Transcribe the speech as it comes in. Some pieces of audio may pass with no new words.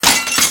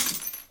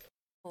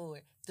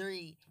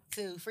3,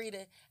 2,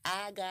 Frida.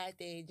 I got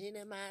that gin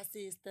in my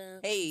system.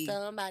 Hey.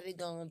 Somebody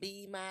gonna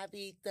be my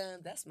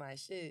victim. That's my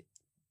shit.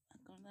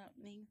 Gonna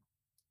me.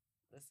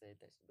 That's it.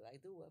 That should be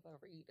like, do it for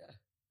Frida.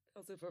 That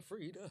was it for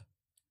Frida.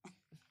 I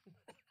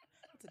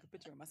took a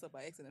picture of myself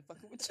by accident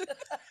fucking with you.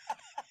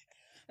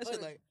 That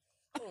shit like,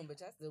 hold on,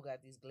 bitch. I still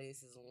got these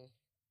glasses on.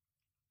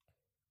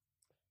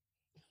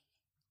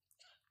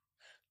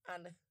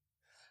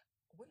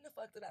 When the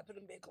fuck did I put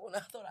them back on? I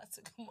thought I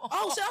took them off.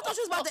 oh shit, I thought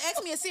you was about to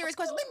ask me a serious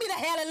question. Leave me the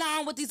hell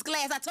alone with these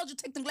glasses. I told you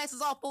to take them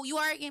glasses off, fool. You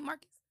alright again,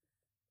 Marcus?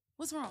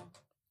 What's wrong?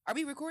 Are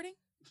we recording?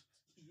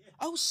 Yeah.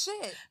 Oh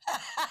shit.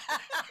 I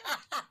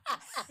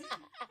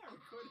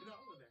recorded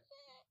all of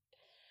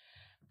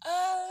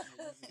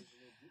that.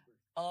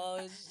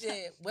 Oh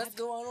shit. What's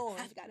going on?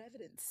 I've got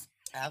evidence.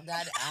 I've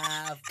got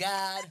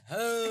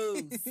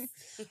hoes.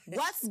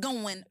 What's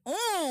going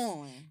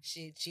on?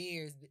 Shit,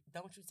 cheers.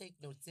 Don't you take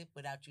no sip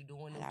without you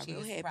doing no I got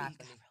cheers real happy.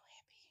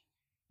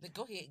 properly.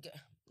 Go ahead.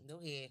 Go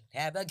ahead.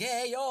 Have a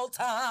gay old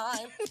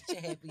time. Get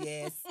your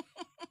happy ass.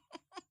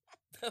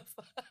 The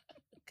fuck?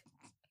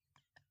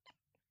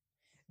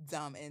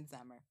 Dumb and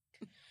dumber.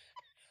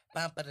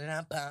 Bump,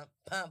 ba-da-dum, bump,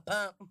 pump,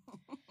 pump.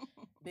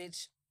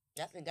 Bitch,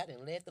 I think I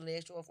done left the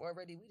last show off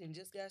already. We done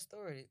just got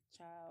started.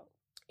 Child.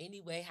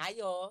 Anyway, hi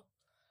y'all.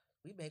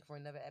 We back for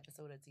another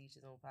episode of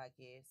Teachers on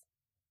Podcast.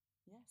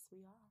 Yes, we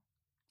are.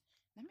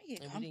 Let me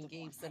get And we done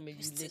gave some of you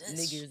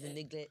niggers and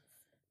niggas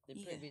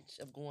the privilege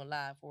of going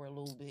live for a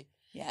little bit.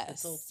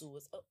 Yes. To talk to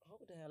us. Oh,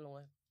 hold the hell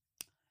on.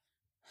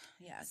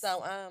 Yes.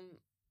 So,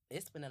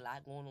 it's been a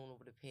lot going on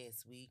over the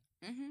past week.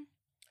 Mm-hmm.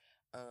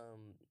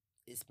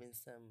 It's been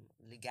some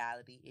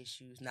legality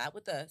issues, not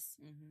with us.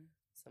 Mm-hmm.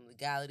 Some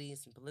legality and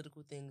some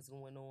political things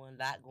going on. A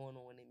lot going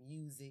on in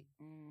music.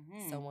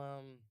 Mm-hmm.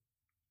 So,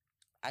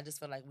 I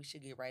just feel like we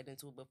should get right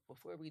into it. But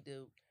before we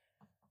do,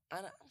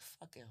 I'm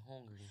fucking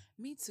hungry.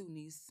 Me too,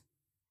 niece.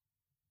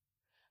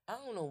 I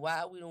don't know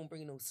why we don't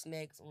bring no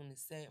snacks on the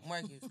set.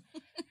 Marcus,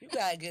 you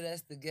gotta get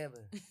us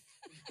together.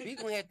 We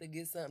gonna have to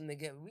get something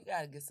together. We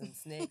gotta get some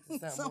snacks or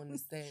something on the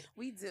set.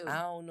 We do.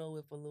 I don't know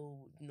if a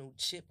little,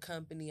 chip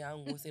company. I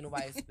don't want to say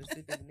nobody's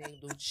specific name.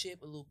 A little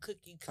chip, a little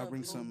cookie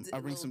company.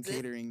 I'll bring some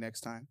catering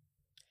next time.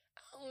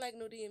 I don't like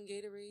no damn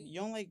Gatorade.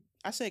 You don't like?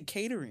 I said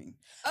catering.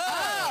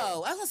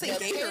 Oh, I was gonna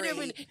say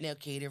catering. Now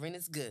catering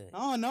is good.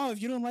 Oh no,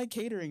 if you don't like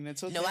catering,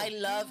 that's okay. No, I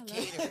love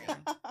catering.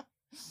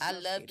 I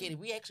love catering. catering.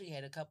 We actually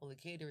had a couple of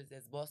caterers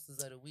as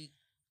bosses of the week.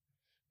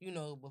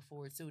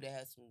 Before too, they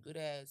had some good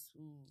ass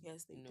food.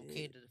 Yes, they did.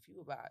 Catered a few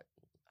of our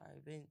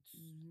events.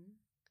 Mm-hmm.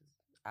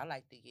 I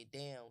like to get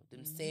down with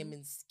them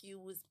salmon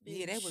skewers, bitch.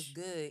 Yeah, that was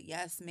good.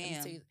 Yes, Let me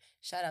ma'am. tell you,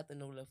 shout out to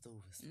No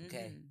Leftovers,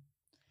 okay? Mhm.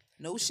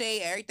 No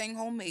shade, everything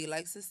homemade,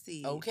 like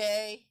Cecile.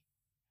 Okay,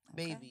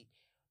 baby.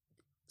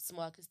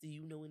 Smarcus, do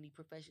you know any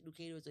professional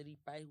caterers or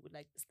anybody who would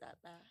like to stop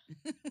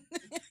by?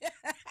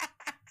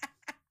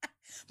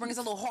 Bring us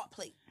a little hot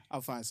plate. I'll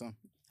find some.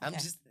 I'm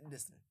Okay. just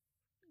listen.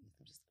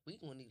 We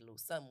gonna need a little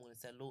something.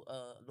 It's a little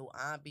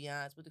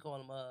ambiance. What they call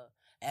them?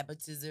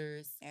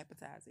 Appetizers.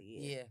 Appetizer,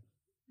 Yeah.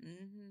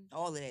 Mm-hmm.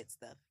 All of that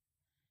stuff.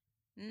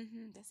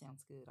 Mm-hmm. That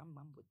sounds good. I'm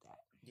with that.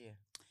 Yeah.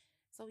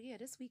 So yeah,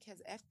 this week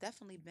has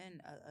definitely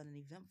been an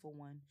eventful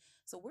one.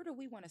 So where do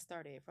we want to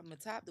start at? From the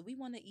top? Do we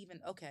want to even?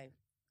 Okay.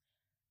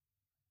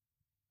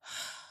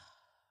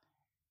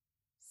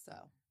 So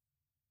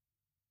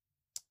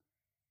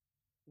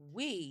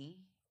Which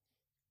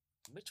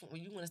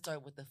one? You want to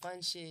start with the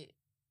fun shit?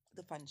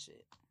 The fun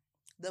shit.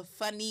 The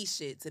funny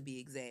shit, to be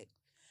exact.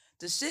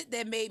 The shit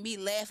that made me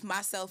laugh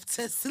myself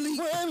to sleep.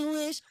 One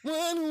wish,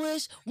 one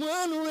wish,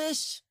 one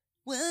wish,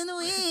 one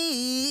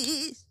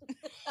wish.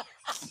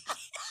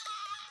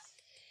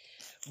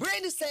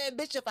 Brandy said,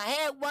 bitch, if I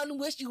had one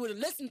wish, you would have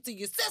listened to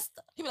your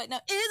sister. He be like, no,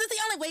 is it the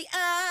only way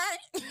I...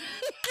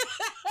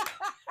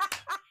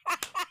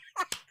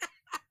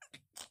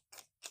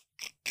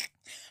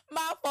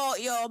 My fault,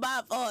 yo,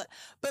 my fault.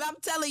 But I'm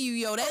telling you,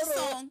 yo, that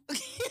song...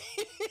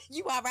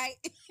 You all right?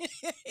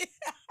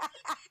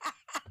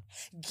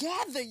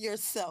 Gather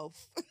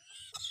yourself.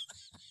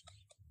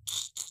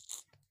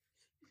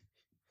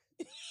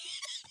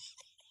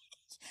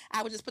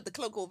 I would just put the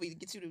cloak over you to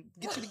get you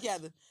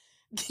together.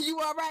 You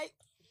all right?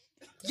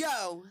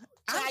 Yo,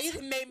 You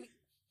done made me.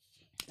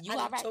 You I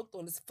all done right? choked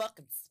on this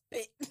fucking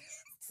spit.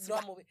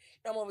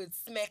 I'm over here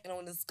smacking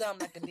on the scum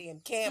like a damn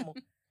camel.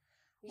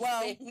 You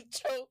Well, made me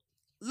choke.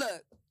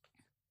 Look,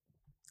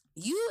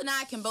 you and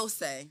I can both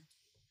say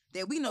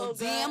that we know Oh,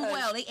 damn God.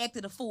 well they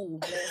acted a fool.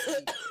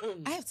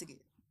 I have to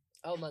get.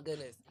 Oh my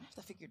goodness. I have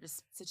to figure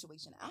this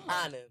situation out.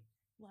 Anna.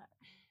 What?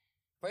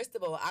 First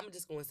of all, I'm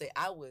just gonna say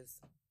I was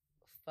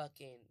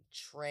fucking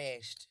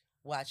trashed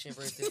watching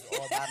Versus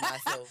all by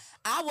myself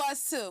I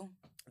was too.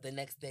 the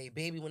next day.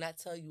 Baby, when I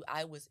tell you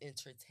I was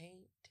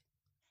entertained.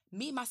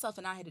 Me, myself,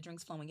 and I had the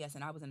drinks flowing, yes,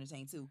 and I was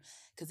entertained too.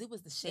 Because it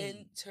was the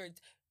shade.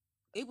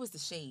 It was the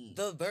shade.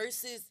 The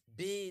Versus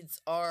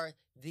bids are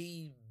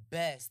the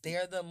best.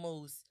 They're the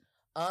most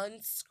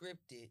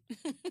unscripted,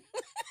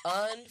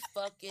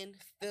 unfucking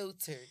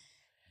filtered.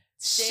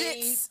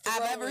 shits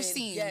I've ever throwing,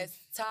 seen. Yes,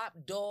 top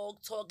dog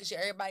talking shit.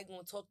 Everybody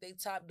gonna talk their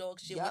top dog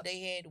shit. Yup. What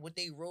they had, what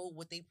they wrote,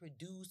 what they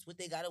produced, what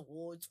they got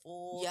awards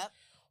for. Yep.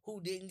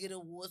 Who didn't get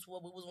awards for?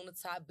 What was on the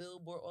top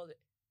Billboard? All that.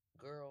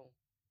 Girl,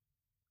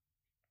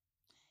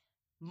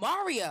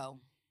 Mario.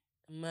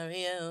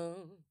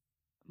 Mario.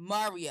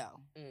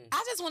 Mm.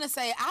 I just want to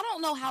say, I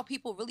don't know how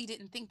people really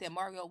didn't think that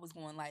Mario was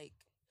going like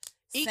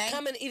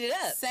Come and eat it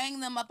up. sang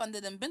them up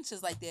under them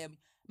benches like that.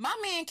 My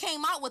man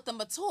came out with a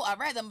mature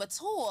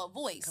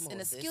voice Come on,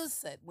 and a sis. skill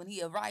set when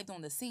he arrived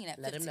on the scene at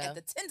Let him 15, know. at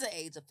the tender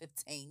age of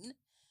 15.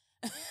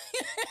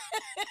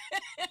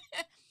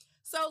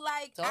 So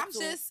like Talk I'm to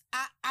him. just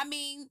I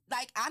mean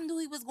like I knew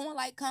he was going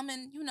like come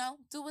and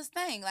do his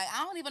thing. Like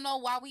I don't even know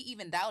why we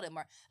even doubted him.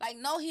 Like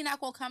no, he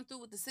not gonna come through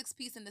with the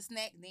 6-piece and the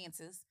snack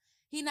dances.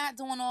 He not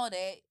doing all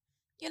that.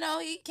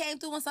 He came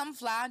through with something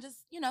fly and just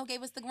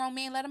gave us the grown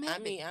man, let him have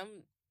I mean, it. I'm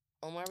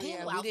on my He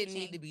a Mario. little We didn't outfit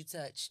need to change. be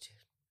touched.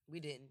 We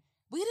didn't.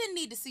 We didn't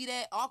need to see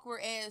that awkward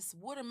ass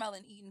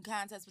watermelon eating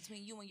contest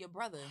between you and your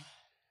brother.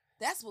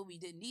 That's what we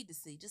didn't need to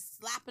see. Just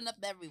slapping up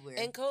everywhere.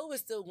 And Cole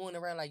was still going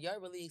around like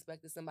y'all really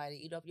expected somebody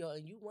to eat up y'all,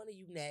 and you one of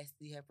you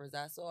nasty heifers.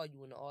 I saw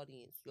you in the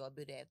audience. Y'all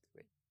bit after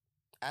it.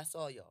 I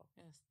saw y'all.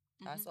 Yes.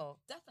 I Mhm. saw.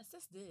 Definitely,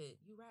 sis did.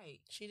 You right.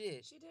 She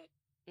did. She did.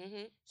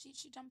 Mm-hmm.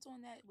 She jumped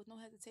on that with no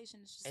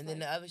hesitation. It's just And then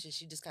like, the other shit,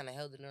 she just kind of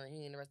held it in her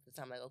hand the rest of the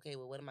time. Like, okay,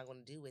 well, what am I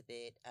going to do with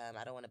it?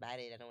 I don't want to bite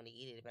it. I don't want to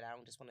eat it, but I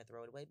don't just want to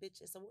throw it away.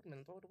 Bitch, it's a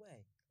watermelon. Throw it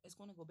away. it's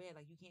going to go bad.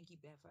 Like you can't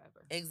keep that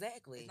forever.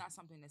 Exactly. It's not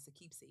something that's a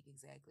keepsake.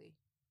 Exactly.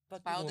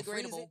 Fuck, you gonna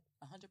freeze Biodegradable. it?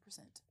 100%.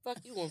 Fuck,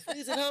 you going to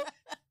freeze it, hoe?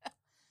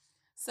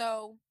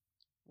 So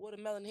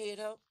Watermelon head,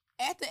 hoe?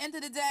 at the end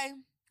of the day,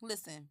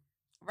 listen.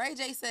 Ray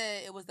J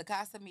said it was the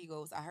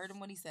Casamigos. I heard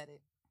him when he said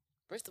it.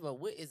 First of all,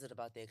 what is it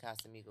about that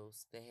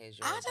Casamigos that has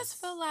your... I just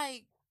feel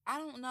like I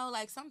don't know.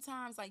 Like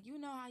sometimes, like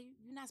how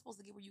you're not supposed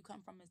to get where you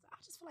come from. I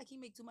just feel like he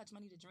make too much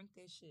money to drink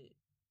that shit.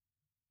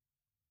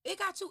 It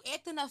got you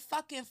acting a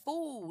fucking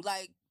fool.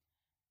 Like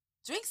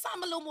drink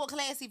something a little more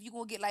classy if you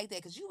gonna get like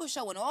that. Cause you were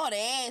showing all the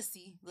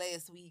assy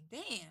last week.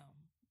 Damn.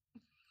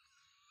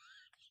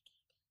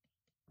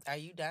 Are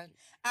you done?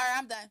 All right,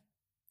 I'm done.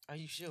 Are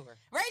you sure?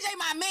 Ray J,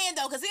 my man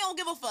though, cause he don't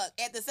give a fuck.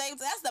 At the same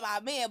time, that's my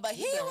man. But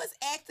he Yeah. was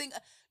acting.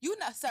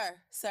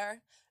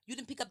 Sir, you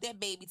didn't pick up that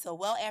baby till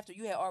well after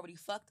you had already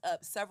fucked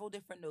up several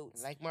different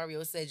notes. Like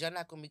Mario said, y'all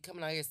not gonna be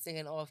coming out here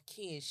singing off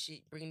key and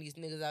shit. Bringing these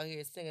niggas out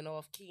here singing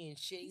off key and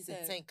shit. He He said,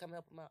 said- Tank, come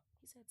help him out.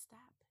 He said, "Stop.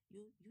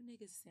 You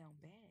niggas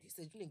sound bad." He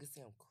said, you niggas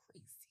sound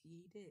crazy. Yeah,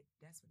 he did.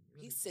 That's what he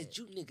really He said,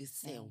 you niggas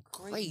sound Sound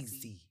crazy.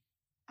 crazy.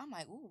 I'm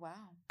like, ooh,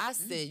 wow. I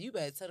said, you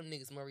better tell them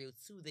niggas, Mario,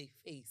 to they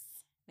face.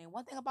 And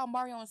one thing about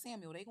Mario and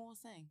Samuel, they gonna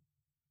sing.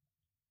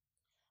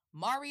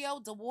 Mario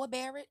DeWar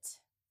Barrett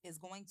is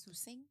going to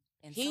sing,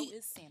 and so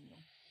is Samuel.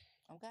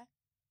 Okay,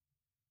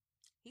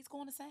 he's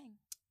going to sing.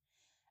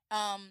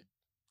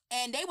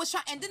 And they was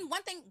trying. And then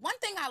one thing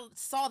I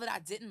saw that I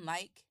didn't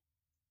like.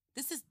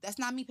 That's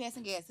not me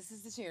passing gas. This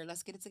is the chair.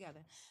 Let's get it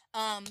together.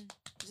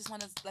 Just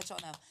want to let y'all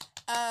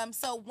know.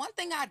 So one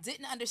thing I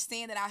didn't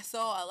understand that I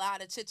saw a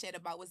lot of chit chat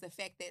about was the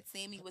fact that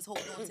Sammy was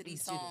holding on to these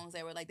Excuse me. songs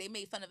that were like they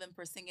made fun of him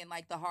for singing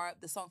like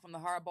the song from the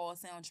Hardball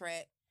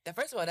soundtrack. Now,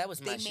 first of all, that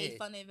was my They shit. made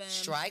fun of him.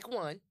 Strike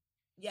one.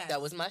 Yeah,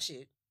 That was my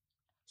shit.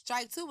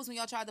 Strike 2 was when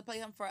y'all tried to play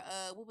him for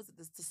what was it?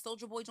 The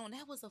Soldier Boy joint.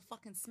 That was a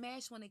fucking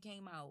smash when it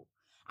came out.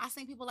 I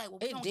seen people like, well,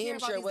 we It don't damn care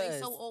about sure these. They was.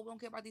 so old. We don't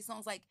care about these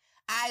songs. Like,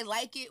 I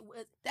like it.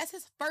 That's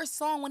his first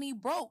song when he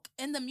broke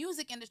in the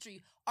music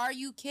industry. Are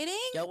you kidding?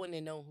 Y'all wouldn't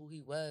have known who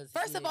he was. if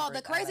First he of didn't all, the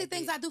break. crazy like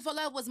things it. I do for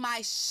love was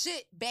my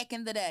shit back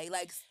in the day.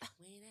 Like,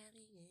 When I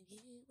be with you,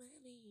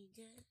 I be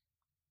good.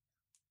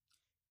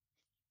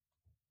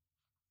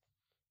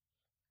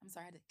 I'm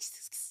sorry.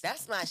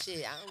 That's my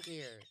shit. I don't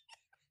care.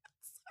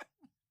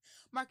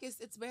 Marcus,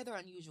 it's rather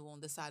unusual on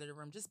this side of the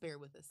room. Just bear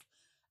with us.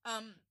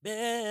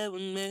 Bear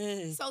with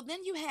me. So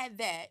then you had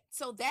that.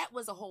 So that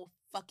was a whole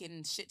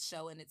fucking shit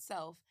show in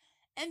itself.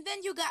 And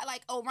then you got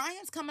like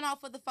Orion's coming out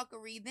for the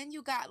fuckery. Then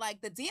you got like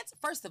the dance.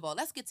 First of all,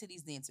 let's get to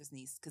these dancers,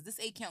 niece, because this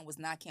 8 count was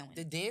not counting.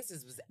 The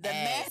dances was The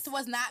ass. math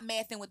was not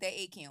mathing with that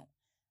 8 count.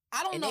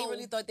 I don't And know. they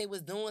really thought they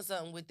was doing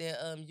something with their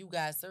You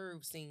Guys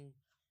Serve scene.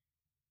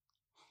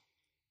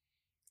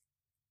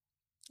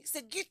 He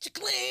said, get your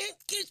clan,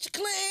 get your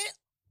clan.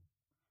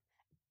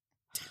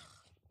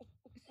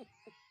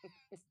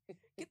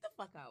 Get the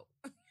fuck out.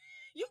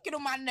 You get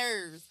on my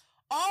nerves.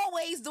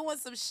 Always doing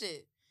some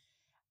shit.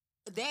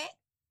 That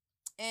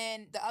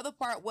and the other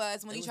part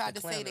was when It he was tried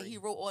the to say that he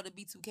clamoring. wrote all the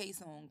B2K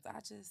songs.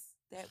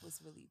 That was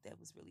really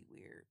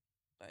weird.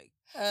 Like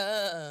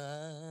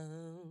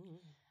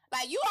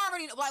you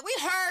already like we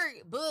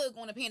heard Boog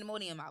on the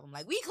Pandemonium album.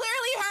 Like we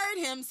clearly heard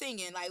him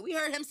singing. Like we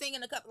heard him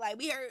singing a couple. Like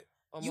we heard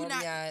On you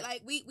not Marmion,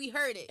 like we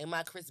heard it. in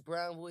my Chris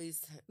Brown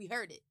voice, We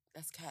heard it.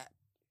 that's cap.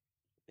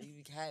 You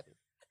be capping.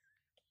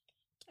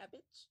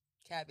 Cabbage.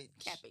 Cabbage.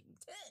 Capping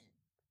 10.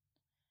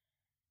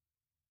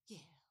 Yeah.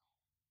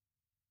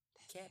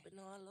 Capping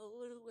all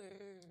over the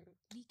world.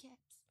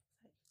 Kneecaps.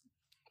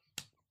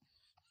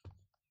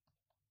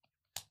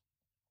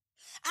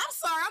 I I'm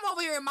sorry. I'm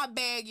over here in my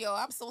bag, yo.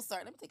 I'm so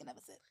sorry. Let me take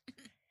another sip.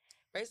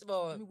 First of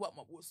all, Let me wipe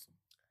my whistle.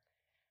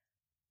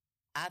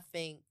 I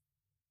think,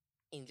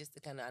 and just to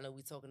kind of, I know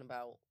we talking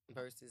about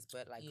verses,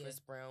 but like Yeah. Chris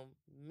Brown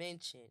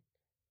mentioned,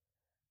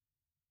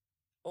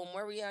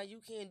 Omarion, you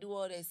can't do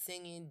all that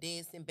singing,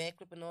 dancing,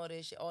 backflip, and all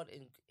that shit,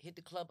 and hit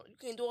the club. You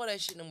can't do all that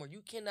shit no more.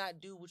 You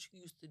cannot do what you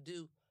used to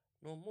do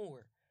no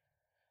more.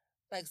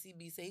 Like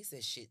CB said, he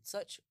said, shit,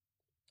 such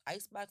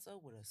Icebox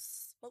would have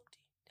smoked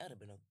him. That would have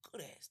been a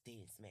good ass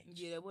dance match.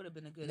 Yeah, it would have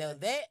been a good. Now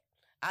that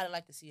I'd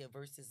like to see a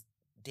versus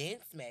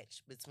dance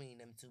match between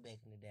them two back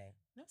in the day.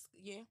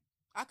 Yeah,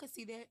 I could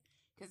see that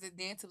because the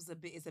dance was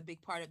is a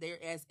big part of their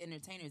as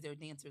entertainers. They're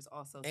dancers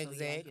also. So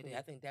Exactly. yeah, I get it.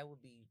 I think that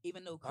would be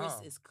even though Chris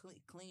bomb. is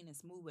clean and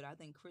smooth, but I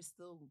think Chris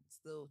still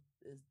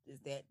is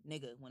that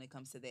nigga when it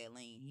comes to that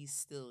lane. He's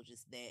still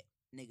just that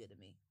nigga to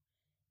me.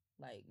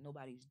 Like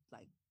nobody's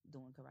like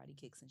doing karate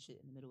kicks and shit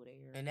in the middle of the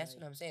air. And that's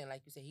like, what I'm saying.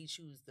 Like you said, he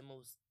chooses the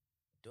most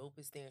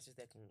dopest dancers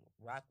that can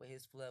rock with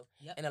his flow.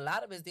 Yep. And a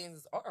lot of his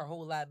dances are a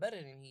whole lot better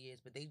than he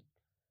is, but they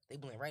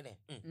blend right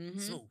in.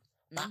 Mhm. Smooth.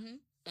 Bop, Mhm.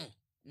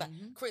 bop.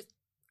 Mhm. Chris,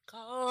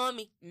 call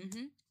me.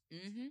 Mhm.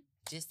 Mhm.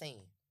 Just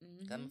saying.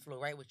 Mhm. I'm gonna flow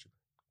right with you.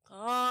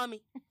 Call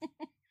me.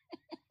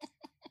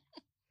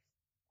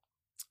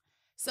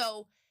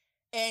 So,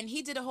 and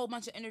he did a whole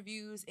bunch of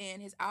interviews,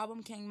 and his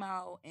album came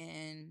out,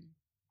 and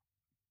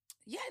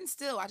yeah, and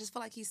still, I just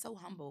feel like he's so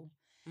humble.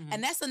 Mhm.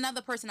 And that's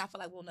another person I feel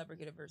like we'll never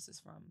get a versus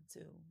from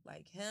too.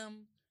 Like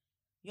him,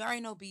 you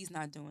already know B's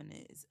not doing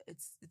it.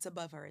 It's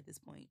above her at this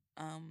point.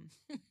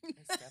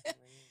 It's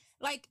definitely is.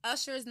 Like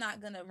Usher is not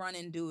gonna run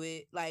and do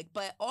it. Like,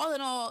 but all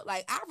in all,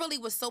 like I really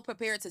was so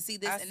prepared to see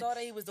this. I and saw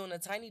that he was doing a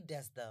tiny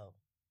desk though.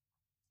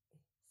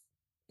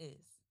 is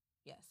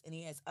yes, and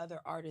he has other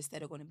artists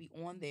that are going to be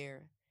on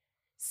there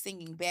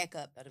singing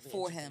backup That'd be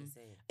for interesting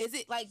him. to see. Is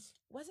it like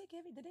was it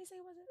Givy? Did they say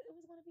it was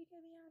going to be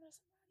Giveon or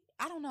somebody?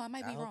 I don't know. I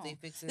might I be hope wrong. they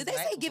fix his Did they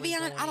mic say before he Giveon?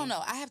 go I in. don't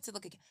know. I have to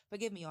look again.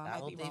 Forgive me, y'all. I I might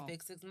hope be they wrong.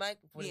 fix his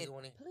mic before Yeah, they go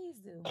in. please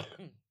do.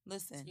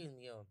 Listen, Excuse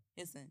me, yo.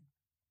 listen.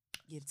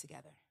 Get it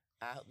together.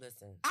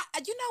 Listen.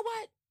 You know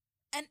what?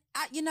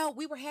 And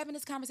we were having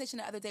this conversation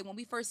the other day when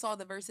we first saw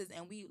the verses,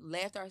 and we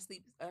laughed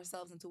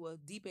ourselves into a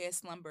deep ass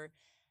slumber.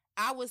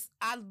 I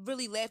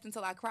really laughed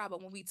until I cried.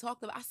 But when we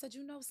talked about, I said,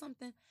 you know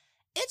something?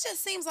 It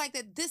just seems like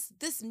that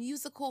these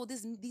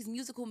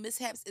musical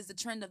mishaps is the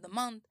trend of the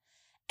month.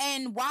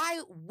 And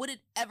why would it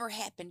ever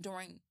happen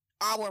during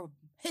our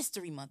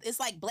history month? It's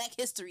like Black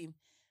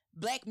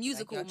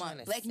Musical Like y'all trying Month,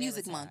 to Black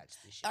Music sabotage Month.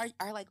 this shit. Are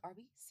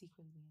we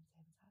secretly being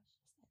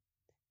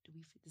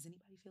sabotaged? Does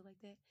anybody feel like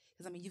that?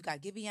 Because I mean, you've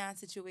got Giveon's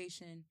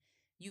situation,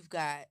 you've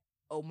got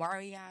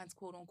Omarion's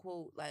quote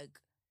unquote like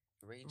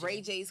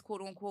Ray J's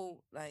quote unquote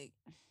like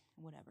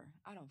whatever.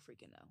 I don't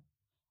freaking know.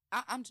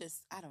 I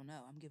don't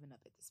know. I'm giving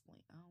up at this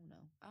point.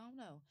 I don't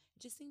know.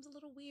 It just seems a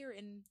little weird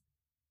and.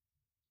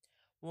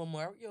 Well,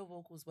 Mario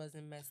vocals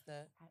wasn't messed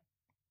up.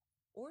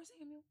 Or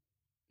Samuel.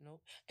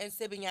 Nope. And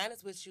to be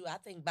honest with you, I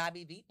think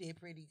Bobby V did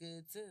pretty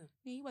good too.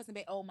 Yeah, he wasn't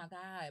bad. Oh my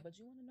God. But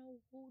you want to know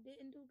who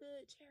didn't do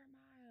good?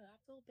 Jeremiah. I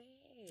feel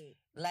bad.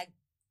 Like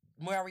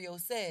Mario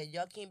said,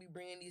 y'all can't be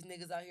bringing these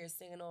niggas out here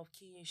singing off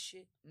key and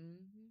shit.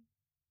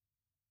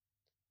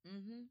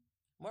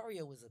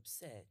 Mario was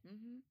upset.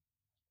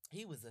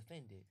 He was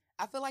offended.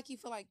 I feel like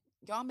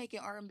y'all making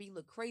R&B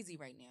look crazy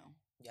right now.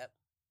 Yep.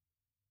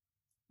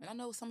 And I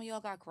know some of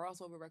y'all got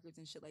crossover records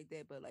and shit like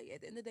that, but like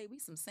at the end of the day, we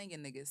some singing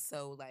niggas.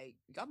 So like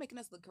y'all making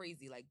us look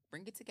crazy. Like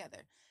bring it together.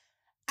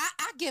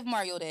 I give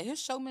Mario that.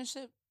 His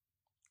showmanship.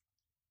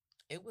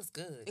 It was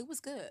good. It was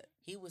good.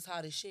 He was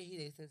hot as shit.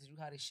 They said you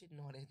hot as shit and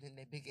all that in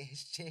that big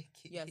ass jacket.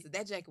 Yes,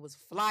 that jacket was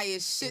fly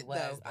as shit was,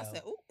 though. I though.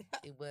 said, ooh.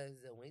 It was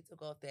when he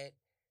took off that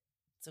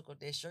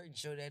shirt and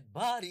showed that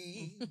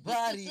body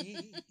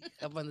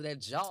up under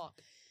that jaw.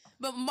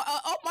 But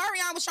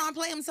Marion was trying to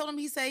play him. Told him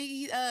what he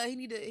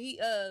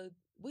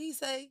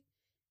say?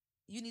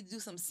 You need to do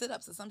some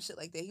sit-ups or some shit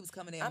like that. He was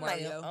coming in,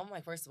 Mario. I'm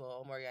like, first of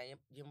all, Mario,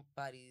 your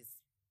body's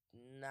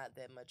not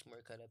that much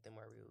more cut up than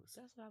Mario's.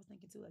 That's what I was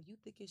thinking too. Like you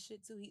thick as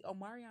shit too.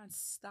 Marion's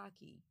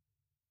stocky.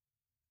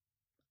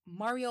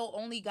 Mario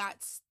only got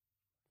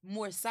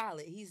more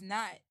solid. He's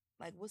not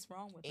like what's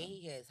wrong with And him?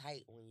 he has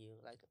height on you,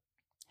 like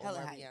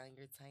Hella Mario, height.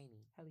 you're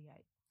tiny.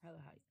 Hella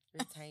height.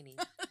 You're tiny,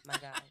 my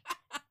guy.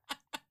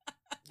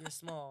 You're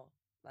small.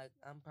 Like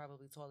I'm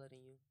probably taller than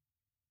you.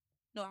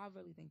 No, I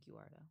really think you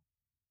are though.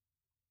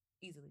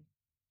 Easily.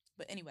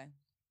 But anyway.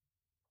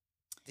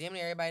 Damn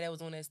near everybody that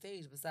was on that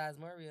stage besides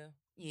Mario.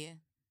 Yeah.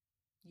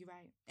 You're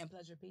right. And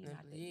Pleasure P.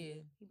 Not that Yeah.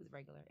 good. He was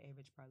regular,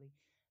 average probably.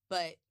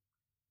 But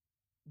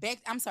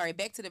back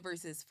to the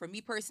verses. For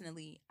me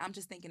personally, I'm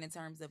just thinking in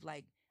terms of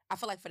like, I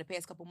feel like for the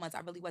past couple months,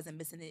 I really wasn't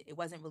missing it. It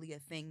wasn't really a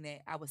thing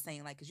that I was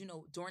saying like, because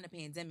during the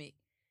pandemic,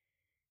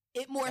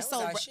 it more That was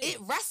so our shit. it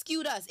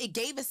rescued us. It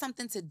gave us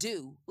something to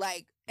do.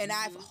 Like, and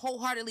I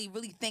wholeheartedly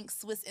really thank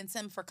Swiss and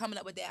Tim for coming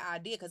up with that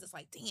idea because it's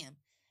like, damn,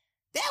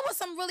 that was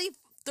some really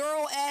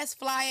thorough ass,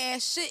 fly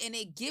ass shit, and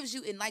it gives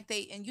you, and like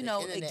they, and you The know,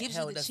 it internet gives you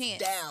held the us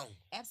chance. down.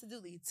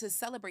 Absolutely, to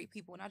celebrate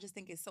people, and I just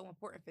think it's so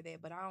important for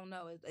that. But I don't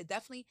know, it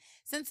definitely,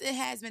 since it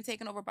has been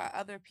taken over by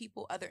other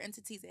people, other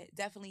entities, it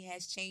definitely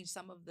has changed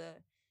some of the,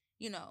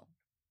 you know,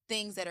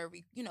 things that are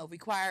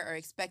required or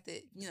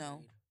expected,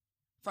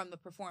 from the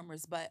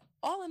performers. But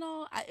all in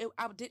all, I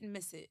didn't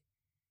miss it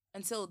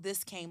until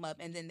this came up,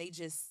 and then they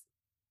just,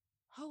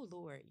 oh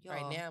Lord, y'all.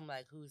 Right now, I'm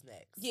like, who's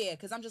next? Yeah,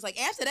 because I'm just like,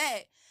 after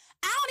that,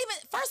 I don't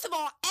even, first of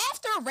all,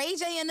 after Ray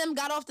J and them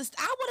got off the,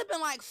 I would have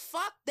been like,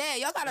 fuck that.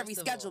 Y'all got to First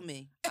of all, reschedule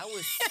me. I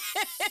was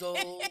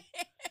so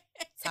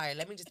tired.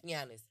 Let me just be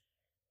honest.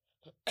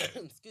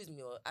 Excuse me,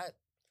 y'all.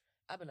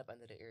 I've been up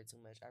under the air too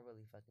much. I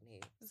really fucking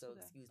hate. That's So okay.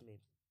 excuse me.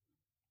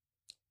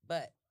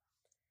 But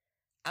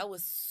I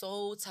was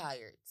so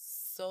tired.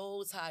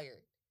 So tired.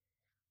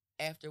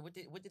 After what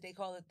did they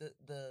call it?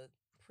 The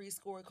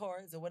pre-score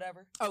cards or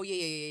whatever? Oh,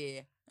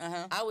 yeah.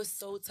 Uh-huh. I was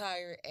so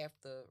tired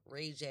after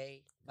Ray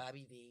J,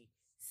 Bobby V,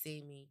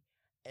 See Me,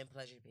 and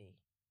Pleasure P.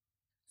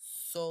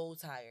 So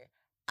tired.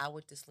 I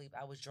went to sleep.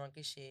 I was drunk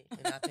as shit,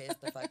 and I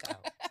passed the fuck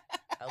out.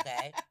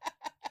 Okay?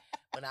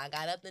 When I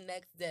got up the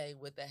next day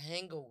with a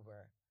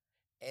hangover,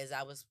 as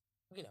I was,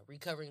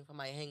 recovering from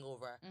my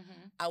hangover,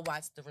 Mm-hmm. I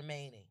watched the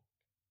remaining.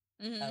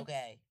 Mm-hmm.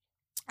 Okay?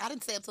 I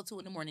didn't stay up till 2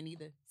 a.m.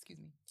 either. Excuse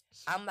me.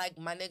 I'm like,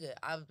 my nigga,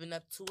 I've been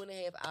up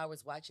 2.5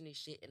 hours watching this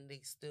shit, and they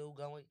still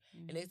going.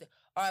 Mm-hmm. And they said,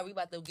 all right, we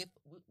about to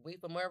wait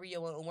for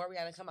Mario and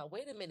Mariana to come out.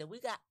 Wait a minute,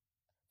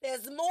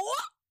 there's more?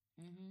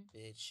 Mm-hmm.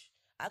 Bitch,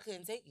 I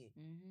couldn't take it.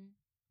 Mm-hmm.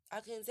 I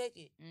couldn't take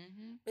it.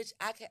 Mm-hmm. Bitch,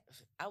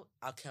 I'll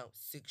count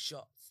 6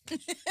 shots.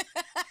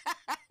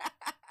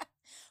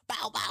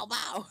 Bow, bow,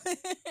 bow.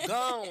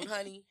 Gone,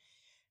 honey.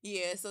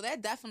 Yeah, so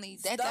that definitely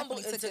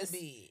Stumbled took into us. the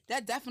bed.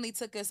 That definitely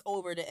took us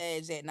over the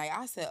edge that night.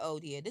 I said, "Oh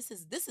yeah, this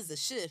is a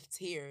shift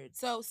here."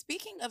 So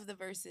speaking of the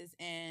verses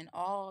and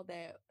all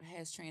that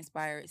has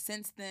transpired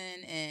since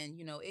then, and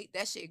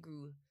that shit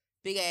grew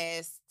big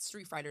ass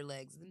Street Fighter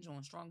legs. Them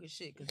joints strong as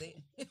shit because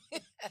they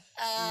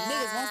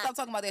niggas won't stop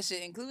talking about that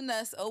shit, including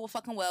us. Oh well,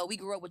 fucking well, we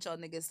grew up with y'all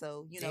niggas,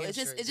 so Damn it's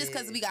just sure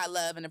because did. we got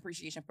love and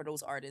appreciation for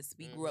those artists.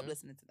 We grew up Mhm.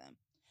 listening to them,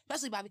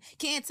 especially Bobby.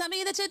 Can't tell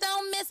me that you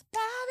don't miss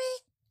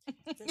Bobby.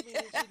 Tell me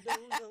that you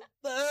don't know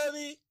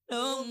Bobby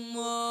No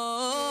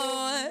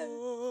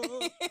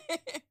more.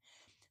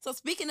 So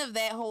speaking of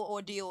that whole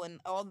ordeal and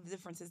all the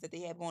differences that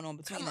they have going on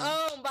between Come them,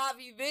 on,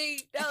 Bobby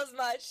V. That was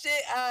my shit,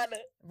 Anna.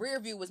 rear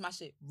view was my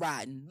shit.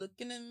 Riding,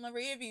 looking in my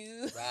rear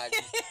view. Riding.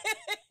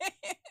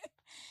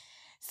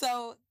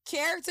 So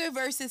character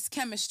versus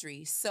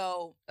chemistry.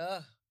 So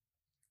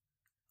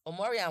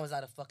Omarion was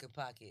out of fucking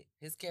pocket.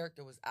 His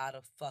character was out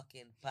of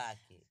fucking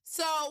pocket.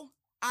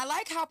 I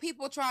like how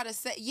people try to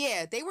say,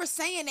 yeah, they were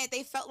saying that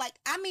they felt like,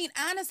 I mean,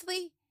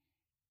 honestly,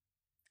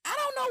 I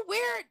don't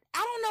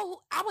know.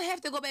 I would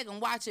have to go back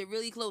and watch it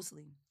really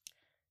closely.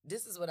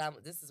 This is what I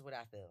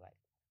feel like.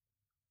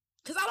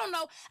 Cause I don't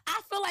know. I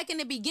feel like in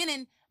the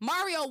beginning,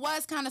 Mario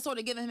was kind of sort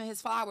of giving him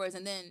his flowers,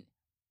 and then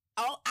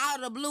out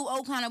of the blue,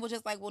 kind of was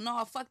just like, well,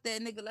 no, fuck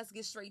that nigga. Let's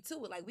get straight to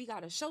it. Like we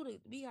about to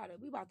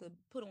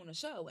put on a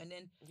show, and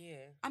then Yeah.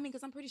 I mean,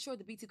 cause I'm pretty sure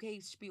the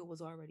B2K spiel was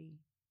already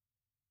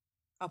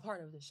a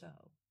part of the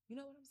show. You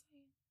know what I'm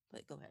saying?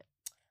 But go ahead.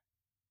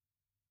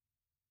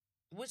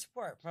 Which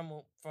part from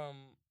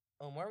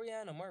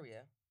Omarion or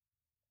Maria?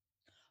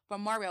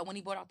 From Mario when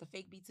he brought out the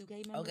fake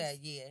B2K members. Okay,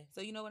 yeah.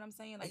 So you know what I'm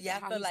saying? Like Yeah,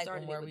 how I feel he like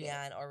started it with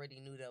that. Omarion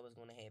already knew that was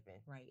going to happen.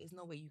 Right. There's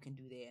no way you can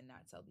do that and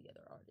not tell the other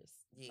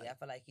artists. Yeah, Like, I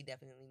feel like he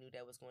definitely knew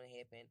that was going to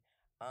happen.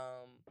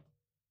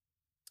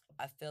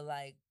 I feel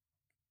like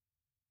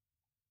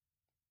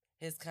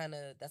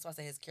that's why I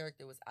say his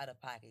character was out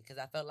of pocket, because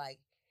I felt like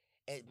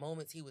at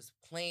moments he was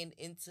playing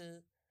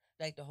into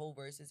like the whole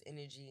versus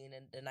energy and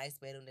then the nice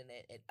battle, and then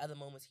at other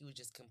moments he was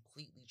just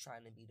completely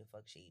trying to be the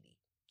fuck shady.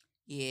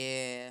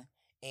 yeah.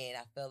 And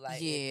I felt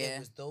like Yeah. it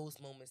was those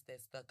moments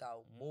that stuck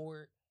out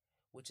more,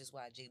 which is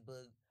why J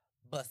Bug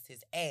bust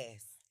his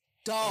ass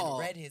Dog. and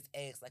read his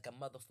ass like a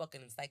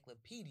motherfucking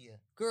encyclopedia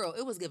Girl,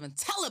 it was given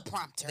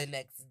teleprompter. the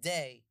next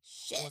day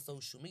Shit. on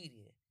social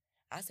media.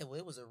 I said, well,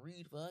 it was a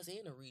read for us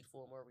and a read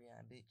for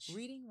Omarion, bitch.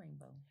 Reading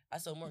Rainbow. I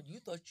said, Omarion, you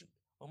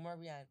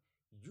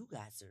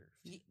got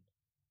served.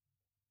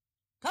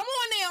 Come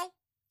on now.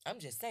 I'm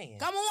just saying.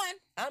 Come on.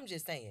 I'm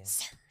just saying.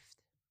 Served.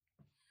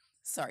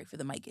 Sorry for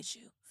the mic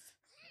issue.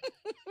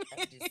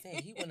 I'm just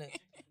saying. He wanna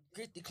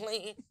grit the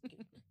clan.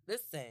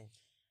 Listen.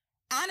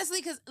 Honestly,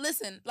 because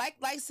listen, like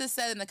Sis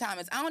said in the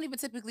comments, I don't even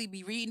typically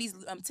be reading these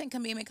 10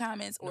 Commandment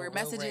comments or No, real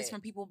messages rap.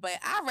 from people, but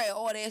I read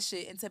all that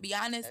shit. And to be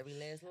honest, Every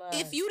last line.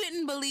 if you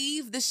didn't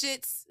believe the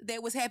shits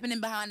that was happening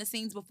behind the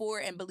scenes before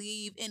and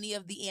believe any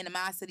of the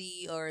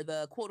animosity or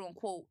the quote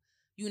unquote,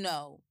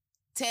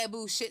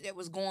 taboo shit that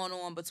was going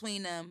on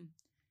between them,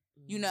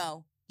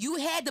 you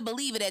had to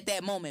believe it at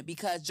that moment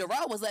because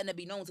Jarrell was letting it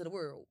be known to the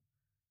world.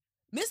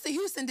 Mr.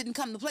 Houston didn't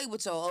come to play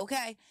with y'all,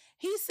 okay?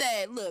 He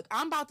said, look,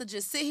 I'm about to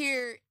just sit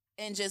here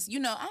and just,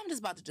 I'm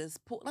just about to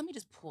let me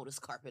just pull this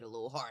carpet a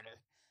little harder.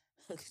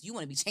 You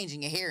want to be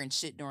changing your hair and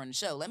shit during the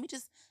show. Let me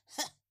just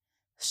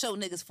show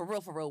niggas for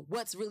real,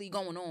 what's really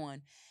going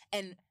on.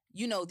 And,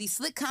 you know, these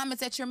slick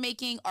comments that you're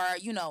making are,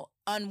 you know,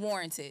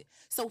 unwarranted.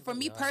 So for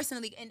me Really are.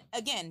 personally, and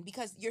again,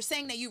 because you're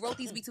saying that you wrote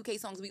these B2K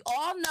songs, we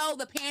all know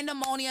the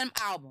Pandemonium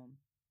album.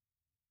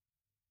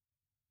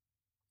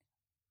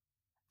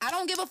 I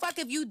don't give a fuck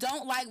if you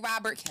don't like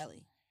Robert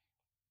Kelly.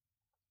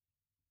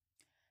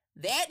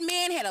 That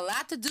man had a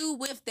lot to do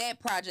with that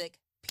project,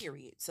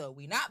 period. So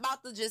we not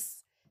about to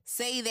just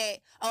say that,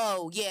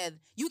 oh, yeah,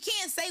 you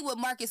can't say what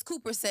Marcus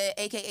Cooper said,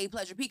 a.k.a.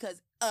 Pleasure P,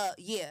 because,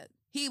 yeah,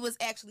 he was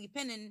actually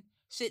penning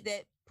shit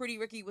that Pretty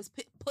Ricky was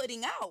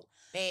putting out.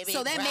 Baby,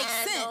 So that makes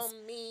grind sense.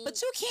 on me.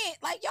 But you can't,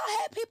 like, y'all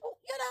had people,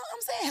 you know what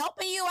I'm saying,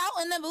 helping you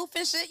out in the booth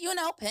and shit, you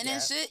know, penning Yeah.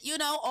 shit, you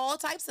know, all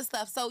types of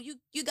stuff. So you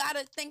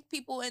gotta think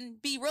people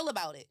and be real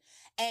about it.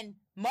 And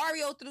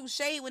Mario threw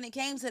shade when it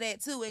came to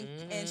that too,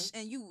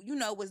 and you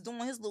know was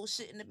doing his little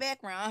shit in the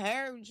background. I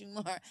heard you,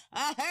 Mar.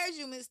 I heard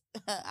you,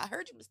 I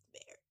heard you, Mr.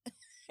 Bear.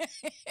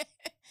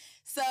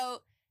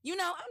 So you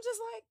know, I'm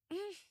just like,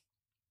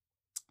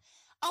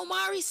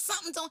 Omari,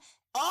 something's on.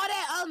 All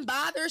that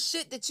unbothered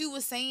shit that you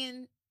was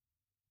saying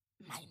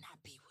might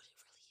not be what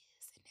it really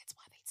is, and that's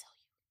why they tell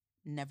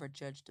you never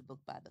judge the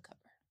book by the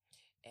cover.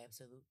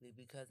 Absolutely,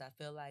 because I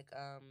feel like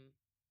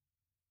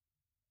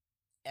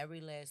every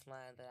last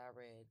line that I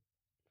read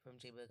from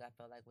J Book I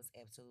felt like was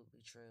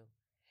absolutely true.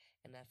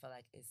 And I felt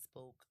like it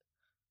spoke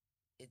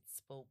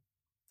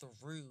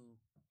through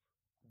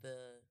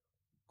the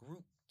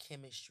group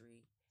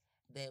chemistry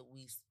that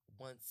we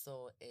once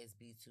saw as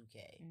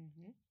B2K.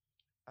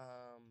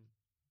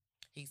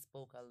 He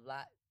spoke a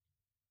lot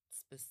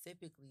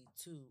specifically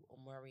to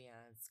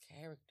Omarion's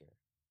character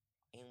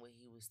and what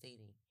he was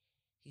stating.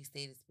 He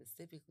stated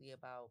specifically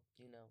about,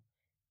 you know,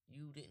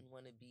 you didn't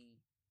want to be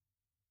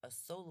a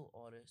solo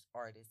artist,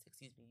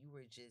 you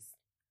were just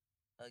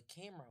a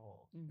camera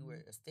hog. You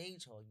were a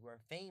stage hog. You were a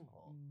fame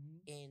hog.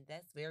 And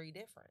that's very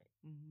different.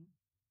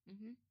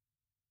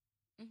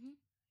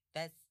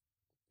 That's,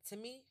 to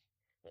me,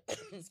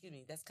 excuse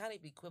me, that's kind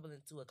of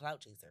equivalent to a clout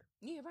chaser.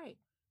 Yeah, right.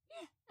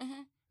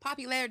 Yeah.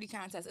 Popularity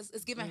contest.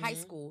 It's given high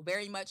school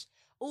very much.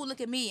 Oh,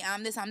 look at me.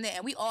 I'm this. I'm that.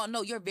 And we all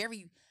know you're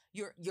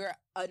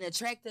an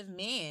attractive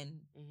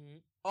man.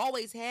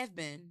 Always have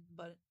been.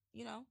 But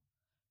you know,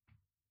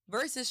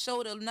 Versus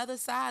showed another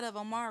side of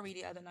Omari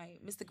the other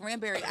night. Mr.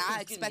 Granberry,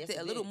 I expected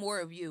a little more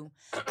of you.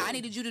 I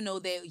needed you to know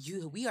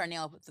that we are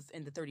now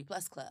in the 30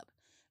 plus club.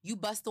 You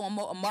bust on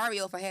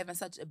Mario for having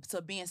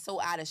to being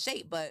so out of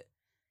shape, but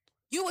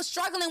you was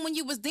struggling when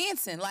you was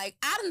dancing. Like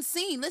I didn't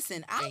see.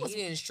 Listen, he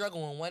didn't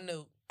struggle on one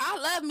note. I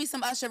love me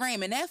some Usher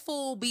Raymond. That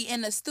fool be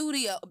in the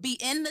studio, be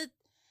in the,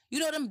 you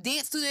know them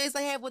dance studios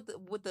they have with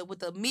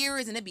the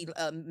mirrors, and it be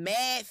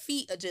mad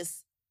feet or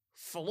just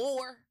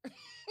floor.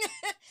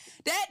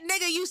 That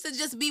nigga used to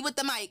just be with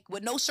the mic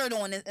with no shirt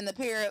on and a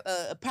pair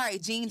of probably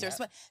jeans or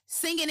sweat,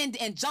 singing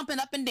and jumping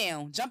up and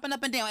down and jumping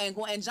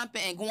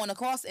and going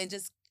across and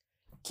just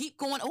keep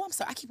going. Oh, I'm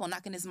sorry, I keep on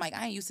knocking this mic.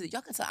 I ain't used to it.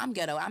 Y'all can tell I'm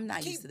ghetto. I'm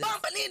not used to this.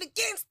 Keep bumping it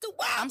against the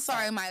wall. I'm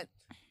sorry, my.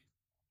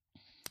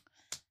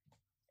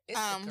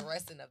 It's the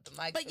caressing of the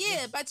mic. But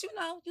yeah, but you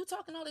know, you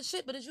talking all this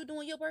shit, but is you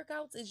doing your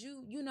workouts? Is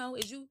you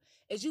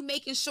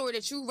making sure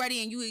that you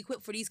ready and you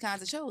equipped for these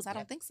kinds of shows? I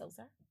don't think so,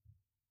 sir.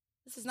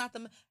 This is not the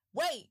new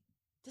Millennium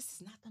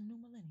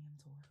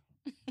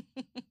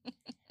Tour.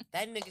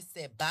 That nigga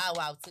said Bow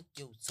Wow took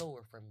your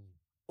tour from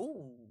you.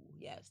 Ooh,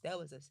 yes, that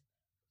was a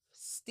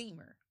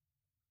steamer.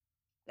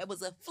 That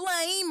was a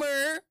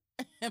flamer.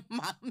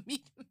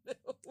 Mommy.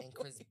 And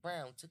Chris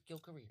Brown took your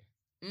career.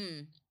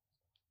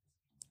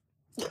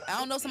 I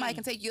don't know if somebody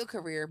can take your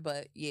career,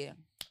 but yeah.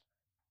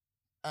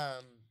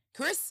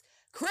 Chris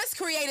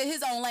created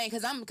his own lane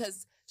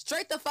because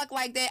straight the fuck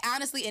like that,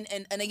 honestly,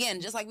 and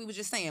again, just like we were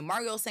just saying,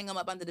 Mario sang them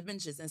up under the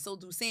benches, and so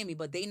do Sammy,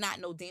 but they not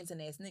no dancing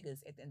ass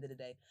niggas at the end of the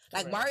day.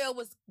 Like Mario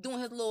was doing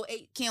his little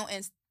 8 count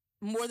and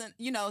more than,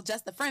 you know,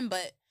 just a friend,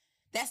 but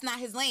that's not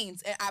his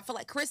lanes. And I feel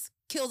like Chris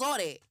kills all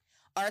that.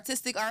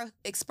 Artistic art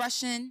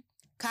expression,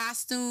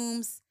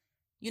 costumes,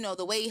 you know,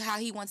 the way how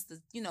he wants to,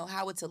 you know,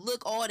 how it to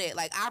look, all that.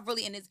 Like I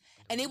really, and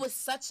it was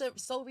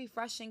so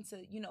refreshing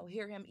to, you know,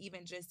 hear him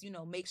even just, you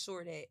know, make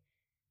sure that,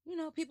 you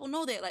know, people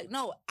know that, like,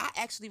 no, I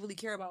actually really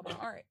care about my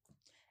art.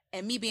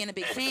 And me being a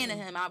big fan of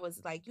him, I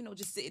was like, you know,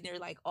 just sitting there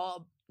like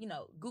all, you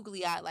know,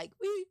 googly eyed, like,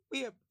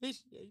 we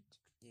appreciate you.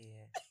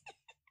 Yeah.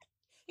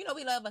 You know,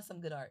 we love us some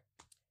good art.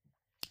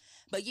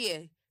 But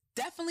yeah,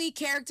 definitely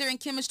character and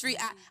chemistry.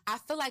 I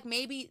feel like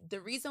maybe the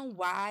reason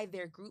why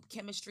their group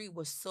chemistry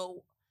was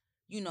so,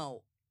 you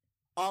know,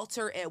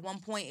 altered at one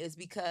point is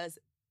because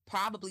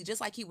probably,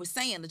 just like he was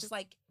saying, just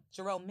like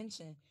Jerome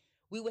mentioned,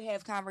 we would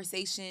have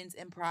conversations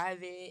in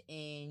private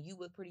and you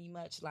would pretty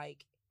much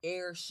like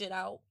air shit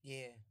out.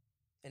 Yeah.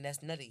 And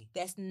that's nutty.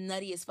 That's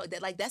nutty as fuck.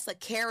 That's a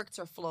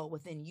character flaw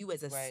within you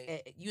as a,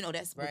 you know,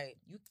 that's right.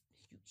 You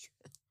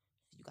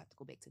got to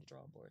go back to the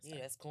drawing board. Yeah,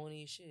 that's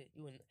corny as shit.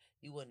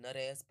 You a nut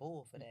ass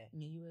bull for that.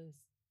 Yeah, you is.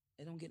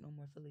 It don't get no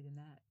more Philly than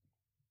that.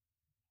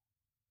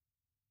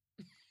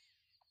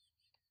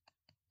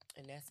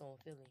 And that's on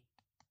Philly.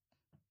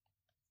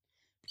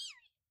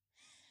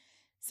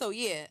 So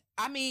yeah,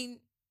 I mean,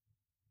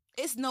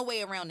 it's no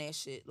way around that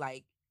shit.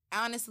 Like,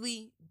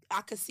 honestly,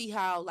 I could see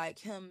how like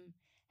him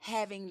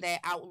having that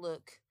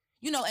outlook.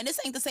 And this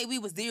ain't to say we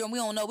was there and we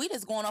don't know. We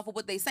just going off of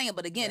what they saying.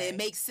 But again, it Right.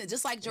 makes sense.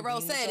 Just like We Jarrell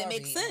reading what said, it y'all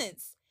makes reading.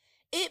 sense.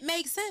 It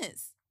makes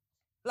sense.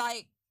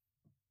 Like,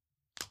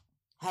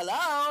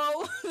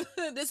 hello,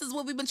 this is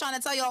what we've been trying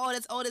to tell y'all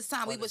all this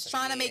time. All We this was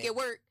time, trying to make yeah. it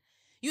work.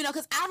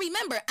 Because I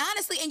remember,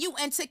 honestly, and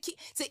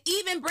to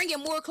even bring it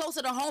more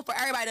closer to home for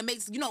everybody to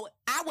make,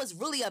 I was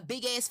really a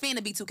big ass fan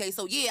of B2K.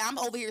 So yeah, I'm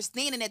over here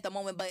standing at the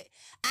moment, but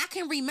I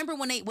can remember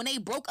when they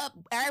broke up,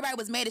 everybody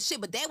was mad as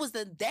shit. But that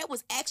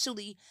was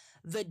actually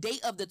the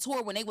date of the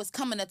tour when they was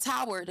coming to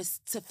Tower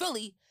to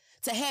Philly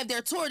to have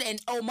their tour,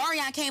 and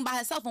Omarion came by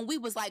himself, and we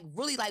was like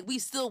really like we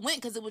still went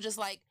because it was just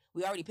like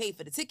we already paid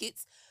for the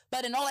tickets.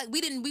 But in all like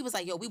we was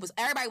like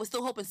everybody was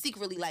still hoping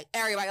secretly like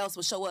everybody else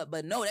would show up,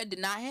 but no, that did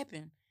not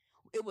happen.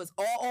 It was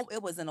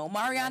an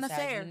Omarion That's how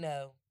affair. you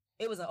know.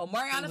 It was an He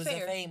Omarion was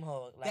affair. a fame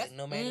hog. Like That's-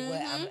 no matter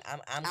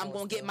what, I'm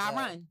gonna get still my go.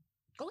 run.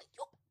 Go,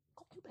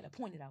 you better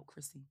point it out,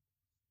 Chrissy.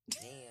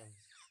 Damn.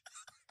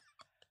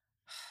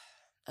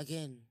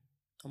 Again,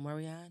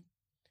 Omarion,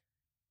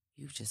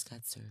 you just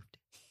got served.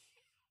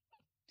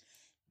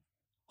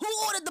 Who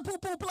ordered the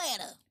poo-poo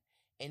platter?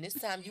 And this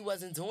time you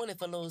wasn't doing it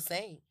for Lil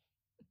Saint.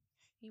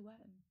 He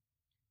wasn't.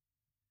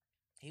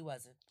 He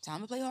wasn't.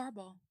 Time to play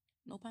hardball.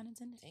 No pun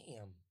intended.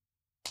 Damn.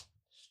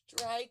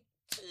 Strike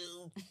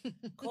two.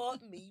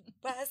 Caught me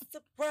by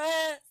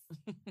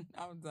surprise.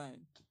 I'm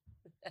done.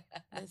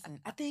 Listen,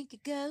 I think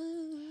it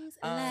goes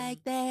Um,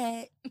 like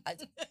that. I-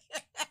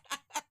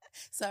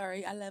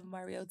 Sorry, I love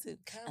Mario too.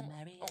 Come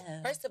Mario.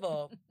 on. First of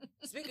all,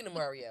 speaking of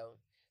Mario,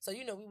 so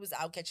we was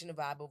out catching the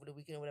vibe over the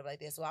weekend or whatever like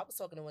that. So I was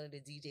talking to one of the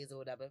DJs or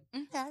whatever.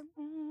 Okay.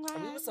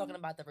 And we was talking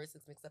about the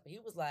versus mix up, and he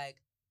was like,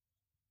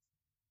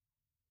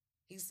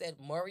 he said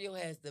Mario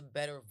has the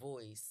better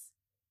voice,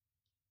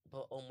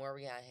 but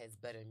Omarion has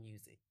better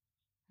music.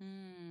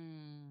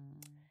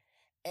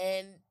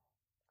 And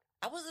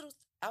I was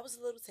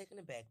a little taken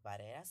aback by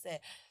that. I said,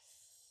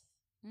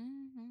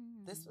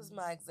 this was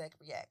my exact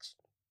reaction.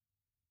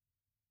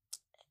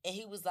 And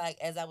he was like,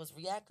 as I was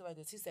reacting like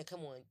this, he said,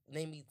 come on,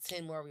 name me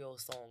 10 Mario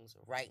songs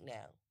right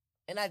now.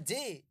 And I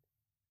did.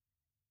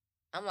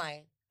 I'm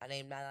like, I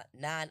named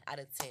 9 out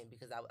of 10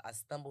 because I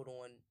stumbled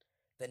on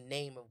the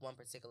name of one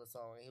particular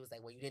song. And he was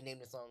like, well, you didn't name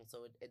the song,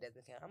 so it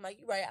doesn't count. I'm like,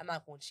 you're right, I'm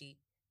not going to cheat.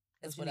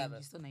 It's whatever.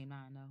 You still name 9,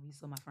 though. He's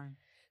still my friend.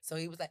 So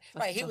he was like,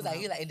 Fuck right, you he was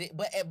talking like,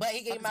 but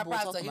he gave Fuck my this boy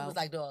props. So talking he was about?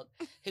 like, dog,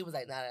 he was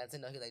like, 9 out of 10.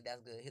 No, he was like,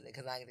 that's good. He's like,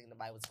 because I didn't think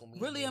nobody was going to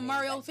be Really a name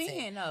Mario like 10.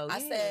 fan, though. I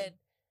yeah. said,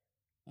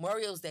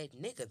 Mario's that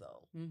nigga,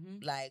 though.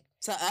 Mm-hmm. Like,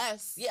 To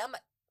us. yeah, I'm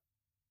like,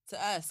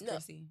 To us, No.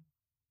 Chrissy.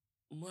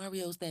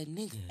 Mario's that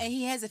nigga. And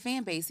he has a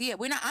fan base. Yeah,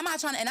 I'm not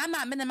trying to, and I'm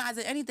not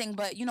minimizing anything,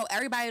 but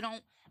everybody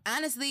don't,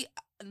 honestly,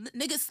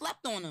 niggas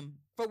slept on him.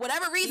 For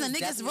whatever reason,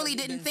 He's niggas really definitely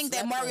didn't been think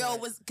that slept Mario on.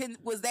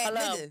 was that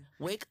Hello, nigga.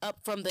 wake up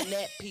from the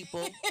net,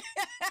 people.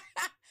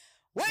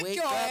 Wake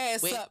your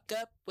ass wake up.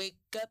 up, wake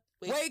up,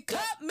 Wake up,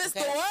 Mr.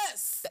 okay?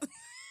 West.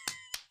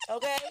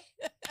 Okay.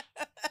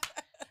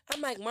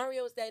 I'm like,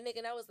 Mario's that nigga.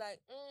 And I was like,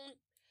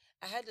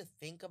 I had to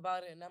think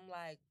about it. And I'm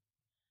like,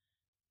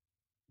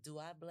 do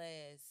I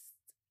blast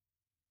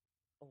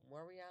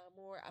Omarion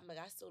more? I'm like,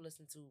 I still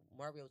listen to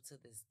Mario to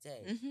this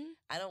day. Mm-hmm.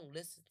 I don't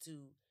listen to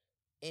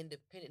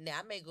independent. Now,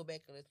 I may go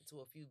back and listen to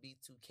a few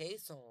B2K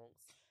songs,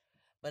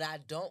 but I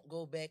don't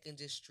go back and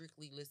just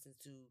strictly listen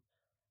to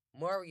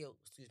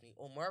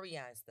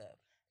Omarion stuff.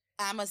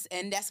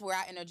 And that's where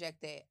I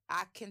interject that.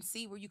 I can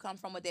see where you come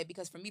from with that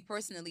because for me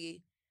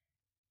personally,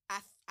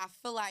 I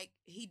feel like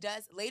he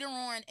does later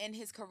on in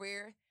his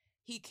career,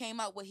 he came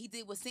out what he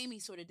did what Sammy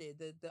sort of did,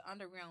 the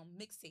underground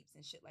mixtapes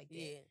and shit like that.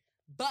 Yeah.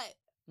 But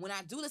when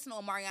I do listen to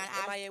Omarion,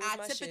 MIA was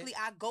my I typically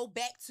shit. I go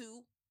back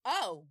to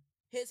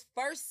his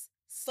first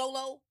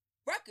solo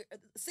record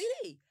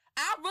CD.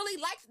 I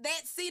really liked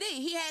that CD.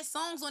 He had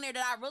songs on there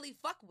that I really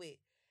fuck with,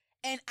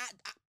 and I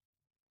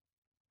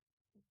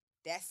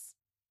that's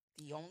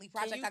the only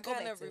project Can you I go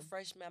kind back of to.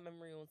 refresh my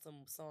memory on some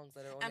songs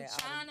that are on I'm that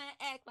trying album?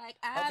 to act like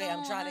I Okay, don't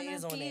I'm trying to wanna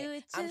is on be that.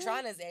 with I'm you.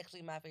 trying is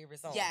actually my favorite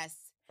song. Yes.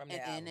 From And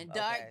that in album. the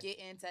dark, Okay. get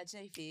in touch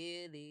and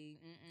feeling.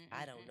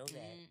 I don't know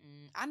that.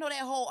 I know that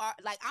whole art.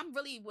 Like I'm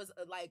really was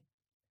like,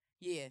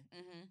 yeah,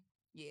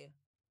 yeah.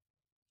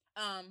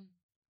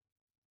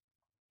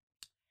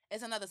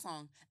 It's another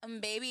song.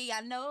 Baby,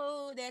 I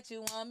know that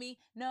you want me,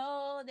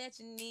 know that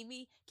you need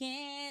me,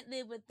 can't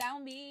live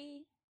without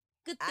me.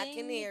 Good I thing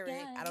can you hear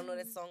it. I don't know got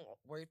that me. song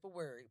word for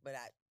word, but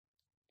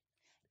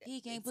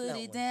He can't it's put known.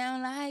 it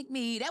down like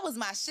me. That was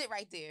my shit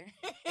right there.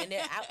 And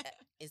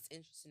it's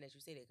interesting that you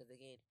say that because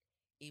again,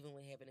 even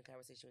when having a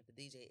conversation with the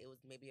DJ, it was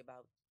maybe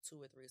about 2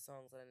 or 3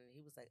 songs, and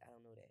he was like, "I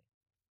don't know that,"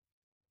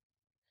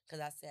 because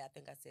I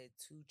think I said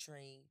 2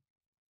 Train.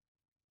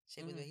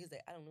 Shit was good. He's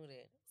like, "I don't know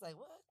that." I was like,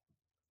 "What?"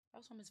 That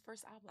was from his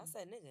first album. I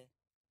said, "Nigga,"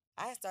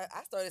 I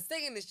started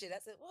singing this shit. I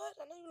said, "What?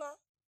 I know you lying."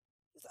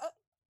 He said,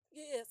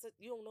 "Yeah." I said,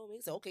 "You don't know me."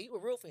 He said, "Okay, you a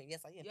real fan."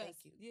 Yes, I am. Yes.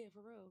 Thank you. Yeah,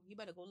 for real. You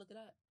better go look it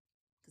up.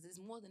 Because it's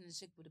more than the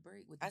chick with the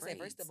braid. With the I said,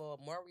 braids. first of all,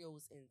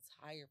 Mario's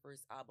entire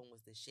first album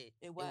was the shit.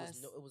 It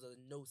was. It was a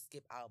no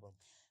skip album.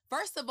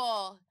 First of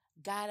all,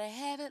 gotta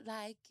have it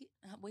like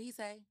what he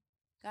say?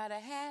 Gotta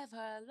have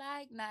her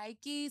like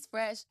Nikes,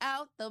 fresh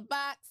out the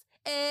box.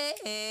 Hey,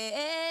 hey,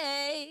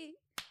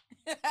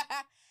 hey,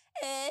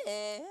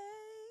 hey.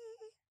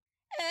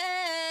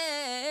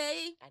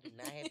 I do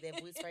not have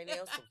that voice right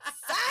now, so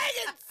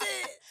science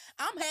it.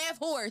 I'm half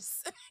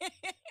horse.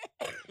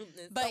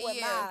 And But so am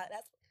yeah. I.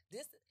 That's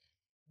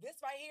this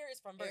right here is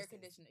from Air Versus.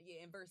 conditioner,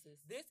 yeah, and versus.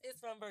 This is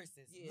from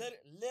Versus. Yeah.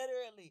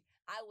 Literally,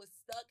 I was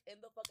stuck in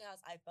the fucking house.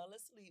 I fell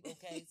asleep.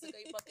 Okay, took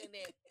a fucking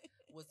nap.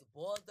 Was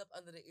boiled up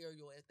under the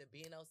aerial after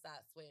being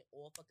outside sweating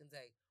all fucking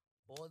day.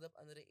 Boiled up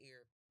under the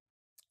air.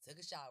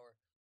 Took a shower.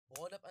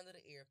 Boiled up under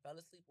the air. Fell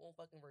asleep on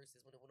fucking Versus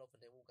when it went off,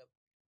 and then woke up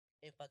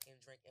and fucking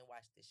drank and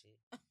watched this shit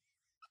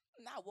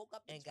Now I woke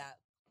up and got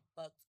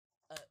fucked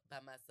up by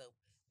myself.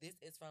 This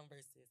is from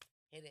Versus.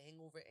 Had a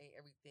hangover and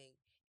everything.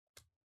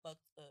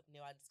 Fucked up.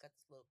 Now I just got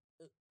this little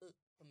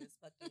from this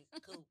fucking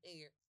cool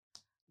air.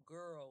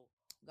 Girl.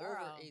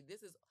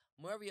 This is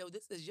Mario.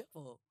 This is your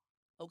fault.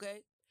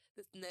 Okay?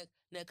 This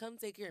now come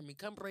take care of me.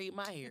 Come braid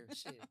my hair.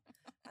 Shit.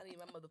 I need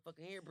my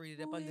motherfucking hair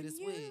braided up under this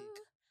When wig. you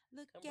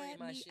Look Come braid at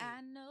my me. shit.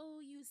 I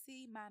know you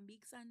see my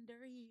meeks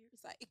under here.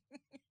 It's like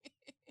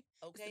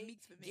Okay?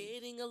 meeks for me.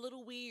 Getting a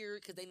little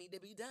weird because they need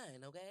to be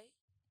done. Okay?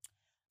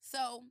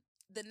 So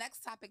the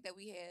next topic that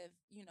we have,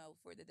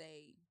 for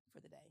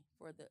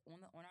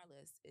on our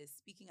list is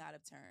speaking out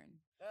of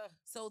turn.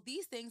 So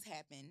these things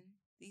happen.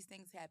 These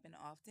things happen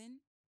often.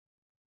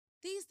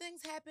 These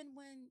things happen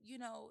when, you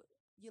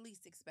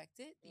least expect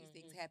it. These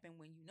things happen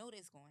when you know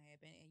that's going to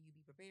happen and you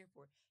be prepared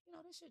for it.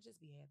 This should just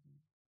be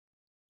happening.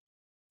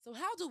 So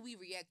how do we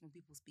react when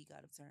people speak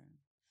out of turn?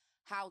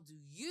 How do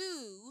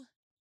you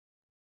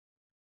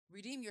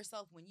redeem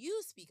yourself when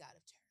you speak out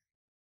of turn?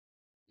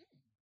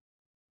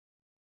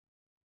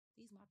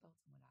 These my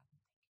thoughts on what I've been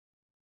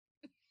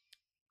thinking.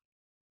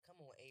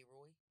 Come on,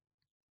 A-Roy.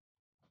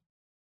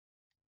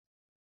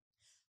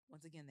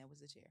 Once again, that was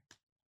the chair.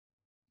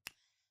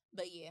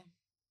 But yeah.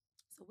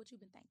 So what you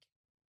been thinking?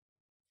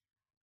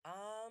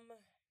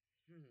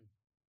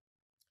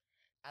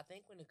 I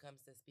think when it comes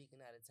to speaking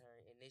out of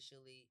turn,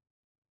 initially,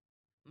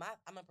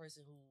 I'm a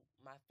person who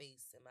my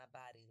face and my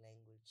body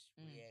language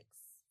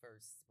reacts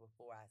first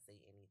before I say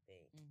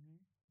anything.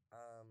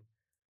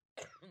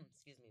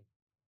 Excuse me.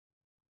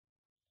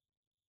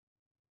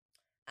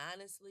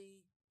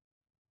 Honestly,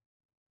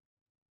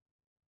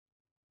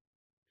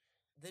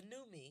 the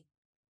new me,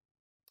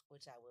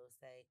 which I will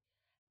say,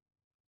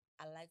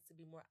 I like to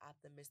be more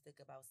optimistic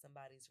about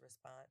somebody's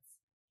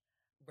response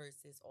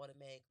versus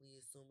automatically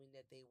assuming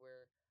that they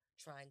were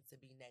trying to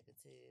be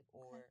negative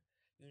or,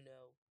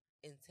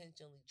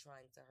 intentionally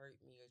trying to hurt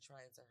me or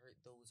trying to hurt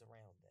those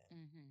around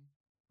them.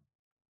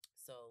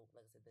 So,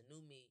 like I said, the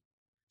new me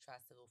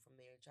tries to go from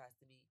there, tries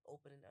to be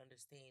open and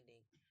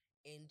understanding,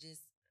 and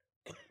just,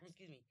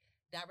 excuse me,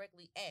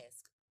 directly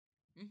ask,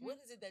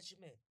 what is it that you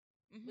meant?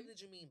 What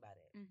did you mean by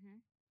that?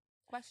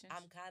 Questions.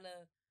 I'm kind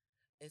of,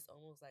 it's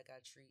almost like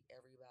I treat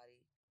everybody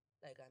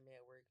like I'm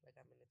at work, like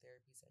I'm in a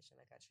therapy session.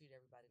 Like I treat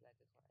everybody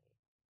like a client.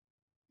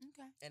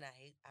 Okay. And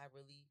I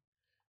really,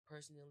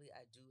 personally,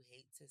 I do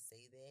hate to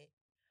say that,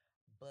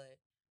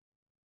 but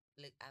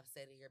like I've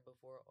said it here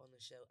before on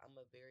the show, I'm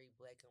a very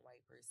black and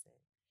white person.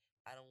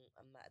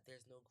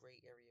 There's no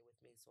gray area with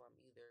me. So I'm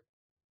either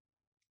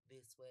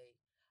this way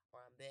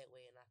or I'm that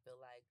way. And I feel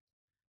like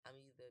I'm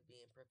either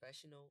being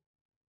professional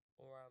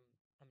or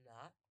I'm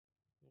not.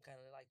 I'm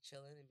kind of like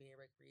chilling and being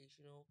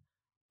recreational.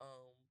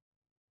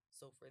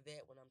 So for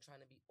that, when I'm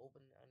trying to be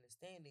open and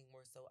understanding,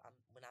 more so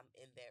when I'm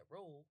in that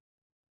role,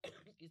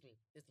 excuse me,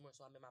 it's more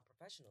so I'm in my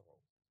professional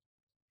role.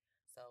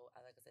 So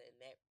like I said, in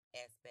that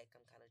aspect,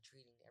 I'm kind of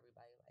treating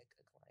everybody like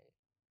a client,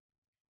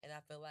 and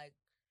I feel like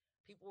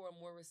people are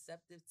more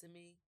receptive to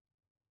me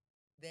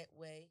that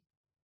way,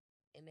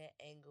 in that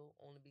angle,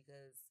 only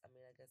because I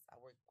guess I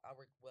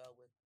work well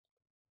with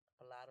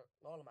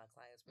all of my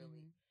clients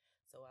really.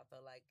 So I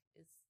feel like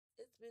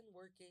it's been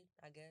working,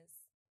 I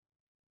guess.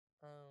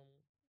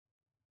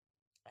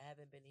 I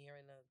haven't been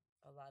hearing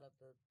a lot of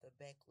the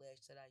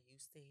backlash that I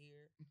used to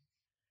hear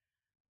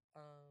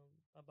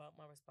about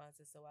my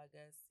responses. So I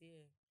guess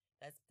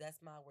that's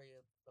my way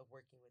of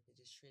working with it,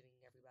 just treating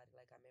everybody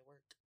like I'm at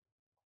work.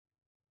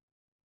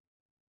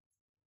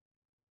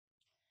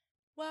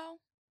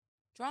 Well,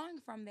 drawing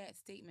from that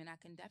statement,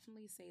 I can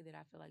definitely say that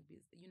I feel like,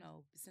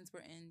 since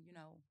we're in,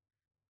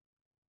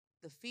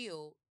 the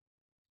field,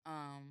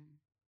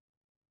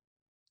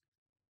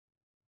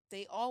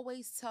 they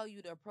always tell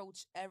you to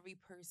approach every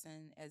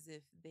person as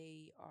if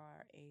they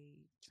are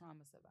a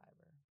trauma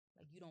survivor.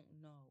 Like you don't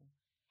know.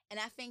 And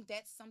I think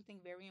that's something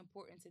very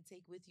important to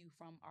take with you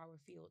from our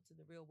field to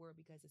the real world,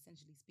 because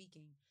essentially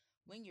speaking,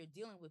 when you're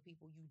dealing with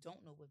people, you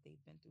don't know what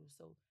they've been through.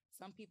 So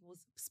some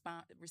people's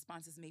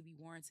responses may be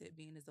warranted,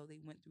 being as though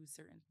they went through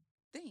certain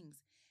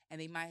things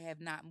and they might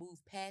have not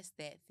moved past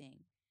that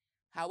thing.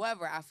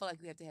 However, I feel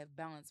like you have to have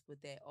balance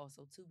with that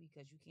also too,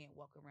 because you can't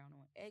walk around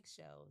on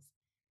eggshells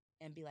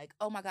and be like,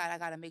 oh my God, I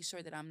gotta make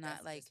sure that I'm not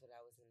That's like, just what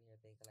I was in here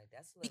thinking. Like,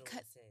 that's a little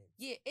because intense.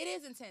 yeah, it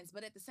is intense,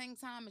 but at the same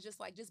time, it's just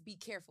like, just be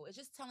careful. It's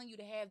just telling you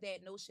to have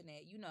that notion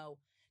that, you know,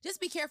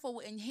 just be careful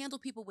and handle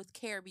people with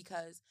care,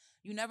 because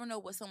you never know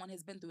what someone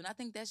has been through. And I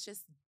think that's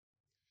just,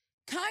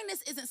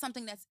 kindness isn't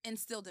something that's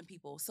instilled in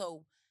people.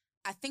 So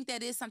I think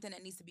that is something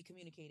that needs to be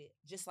communicated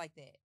just like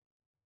that.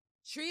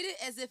 Treat it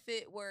as if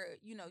it were,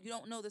 you know, you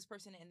don't know this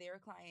person and they're a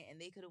client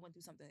and they could have went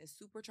through something that's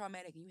super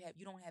traumatic and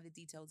you don't have the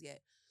details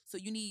yet. So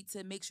you need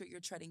to make sure you're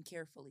treading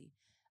carefully.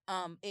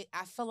 I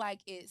feel like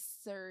it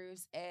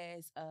serves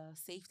as a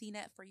safety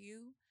net for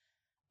you,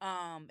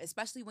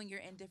 especially when you're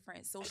in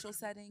different social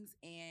settings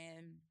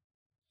and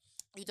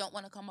you don't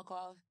want to come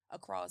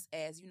across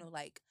as, you know,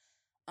 like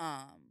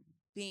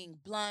being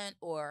blunt,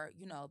 or,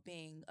 you know,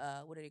 being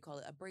what do they call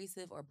it,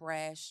 abrasive or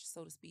brash,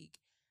 so to speak.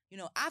 You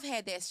know, I've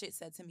had that shit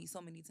said to me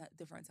so many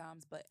different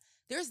times, but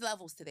there's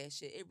levels to that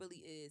shit. It really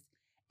is.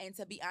 And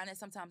to be honest,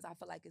 sometimes I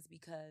feel like it's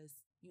because,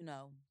 you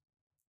know,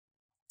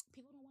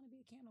 people don't want to be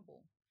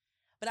accountable.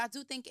 But I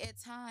do think at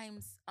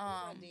times, Where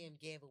my damn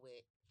gavel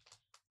at?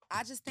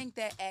 I just think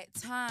that at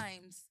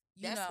times,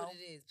 you That's know, what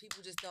it is.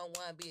 People just don't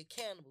want to be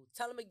accountable.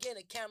 Tell them again,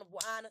 accountable,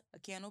 Anna.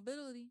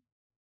 accountability.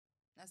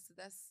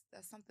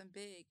 That's something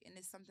big, and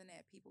it's something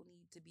that people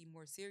need to be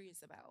more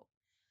serious about.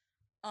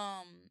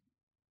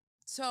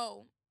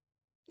 So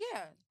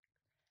yeah,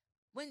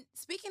 when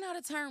speaking out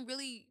of turn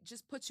really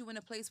just puts you in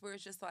a place where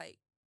it's just like,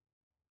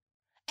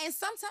 and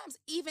sometimes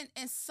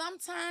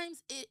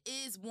it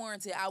is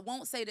warranted. I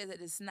won't say that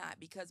it's not,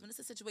 because when it's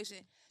a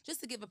situation,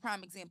 just to give a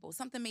prime example,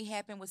 something may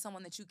happen with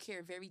someone that you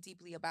care very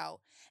deeply about,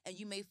 and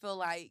you may feel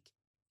like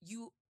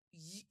you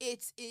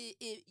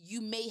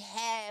may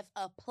have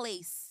a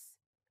place,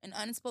 an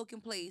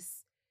unspoken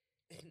place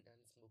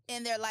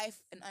in their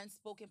life, an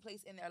unspoken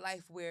place in their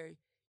life where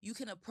you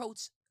can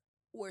approach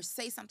or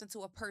say something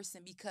to a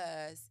person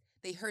because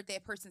they hurt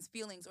that person's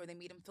feelings, or they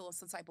made them feel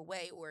some type of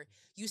way, or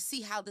you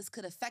see how this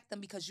could affect them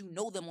because you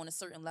know them on a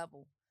certain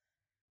level.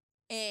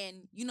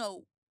 And, you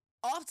know,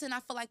 often I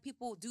feel like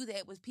people do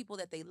that with people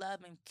that they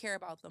love and care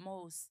about the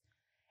most.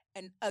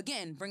 And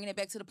again, bringing it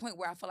back to the point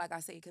where I feel like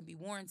I say it can be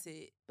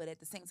warranted, but at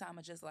the same time,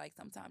 it's just like,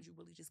 sometimes you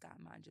really just gotta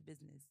mind your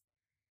business.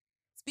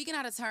 Speaking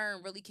out of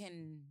turn really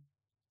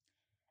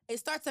it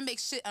starts to make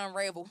shit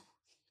unravel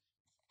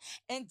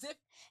in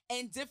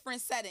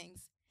different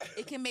settings.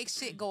 It can make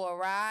shit go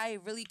awry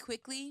really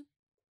quickly.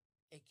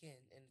 It can,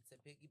 and to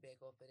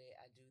piggyback off of that,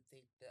 I do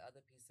think the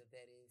other piece of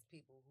that is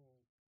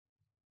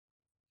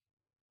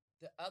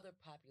the other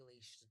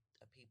population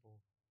of people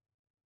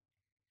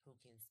who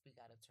can speak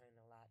out of turn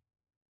a lot,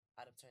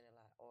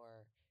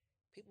 or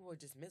people who are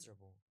just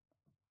miserable,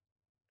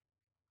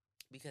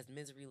 because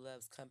misery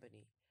loves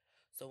company.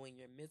 So when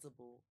you're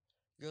miserable,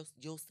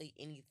 you'll say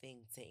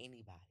anything to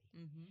anybody,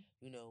 Mm-hmm.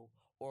 you know,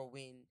 or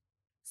when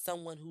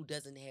someone who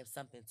doesn't have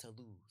something to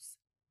lose.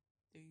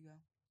 There you go.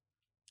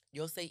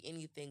 You'll say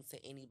anything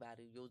to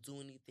anybody. You'll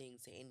do anything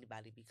to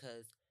anybody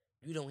because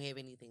you don't have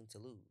anything to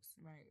lose.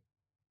 Right.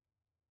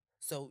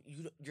 So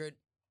you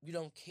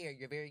don't care.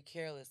 You're very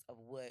careless of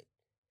what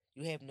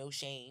you have. No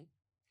shame.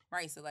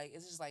 Right. So like,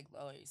 it's just like,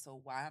 oh,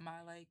 so why am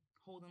I like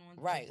holding on?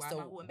 Right. Why am I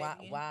So holding back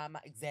again? why am I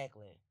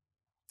exactly?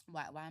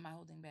 Why am I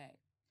holding back?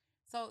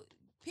 So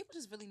people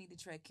just really need to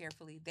tread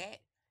carefully. That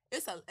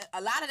it's a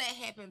lot of that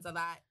happens a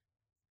lot.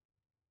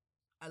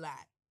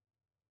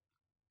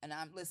 And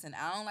listen,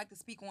 I don't like to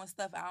speak on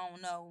stuff I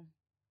don't know.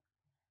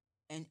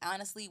 And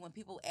honestly, when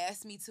people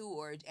ask me to,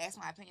 or ask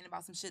my opinion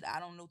about some shit I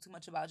don't know too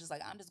much about, just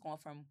like, I'm just going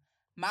from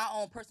my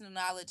own personal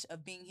knowledge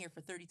of being here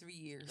for 33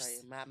 years. Right.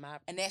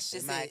 And that's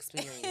just my it.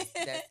 experience.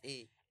 That's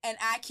it. And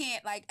I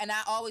can't and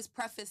I always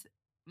preface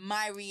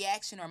my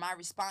reaction or my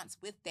response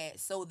with that,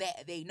 so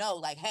that they know,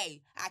 like,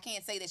 hey, I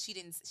can't say that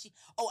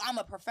I'm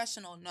a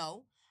professional.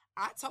 No,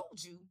 I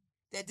told you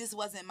that this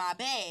wasn't my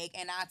bag.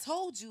 And I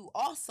told you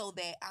also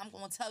that I'm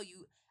going to tell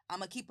you, I'm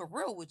going to keep it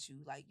real with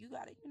you. Like, you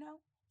got to,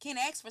 can't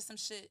ask for some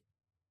shit.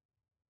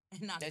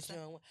 And not That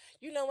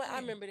you know what? I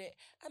remember that.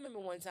 I remember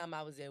one time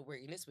I was at work,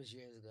 and this was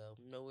years ago,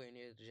 nowhere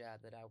near the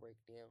job that I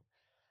worked in.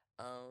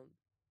 I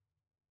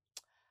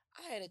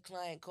had a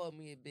client call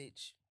me a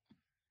bitch.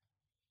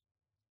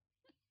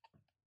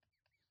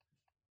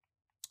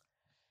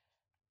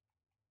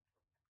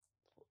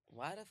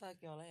 Why the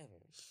fuck y'all laughing?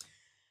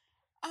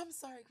 I'm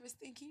sorry,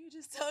 Christine. Can you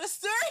just tell the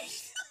story?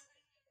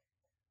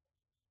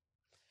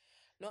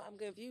 No, I'm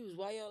confused.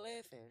 Why y'all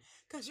laughing?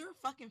 Because you're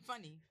fucking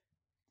funny.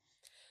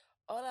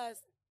 All I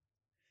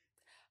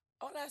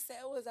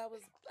said was I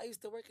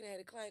used to work and I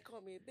had a client call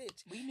me a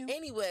bitch. We knew.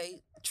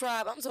 Anyway,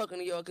 Tribe, I'm talking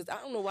to y'all because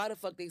I don't know why the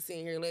fuck they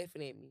sitting here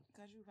laughing at me.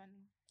 Because you're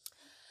funny.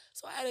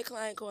 So I had a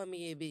client call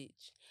me a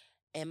bitch.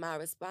 And my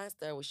response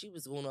to her was, she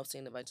was going off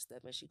saying a bunch of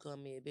stuff, and she called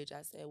me a bitch.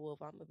 I said, well,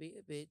 if I'm gonna be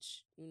a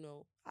bitch,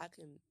 I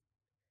can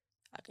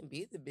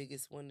be the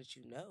biggest one that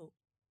you know,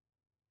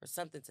 or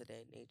something to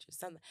that nature.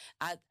 Something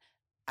I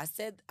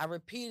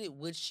repeated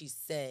what she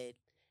said,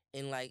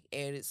 and like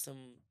added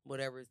some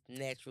whatever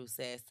natural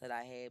sass that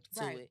I have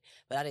to it,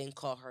 but I didn't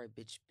call her a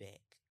bitch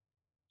back.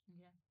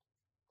 Yeah.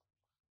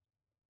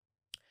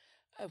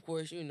 Of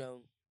course,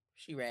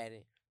 she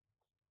ratted.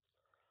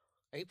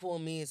 They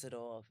pulled me into the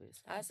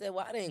office. I said,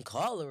 "Well, I didn't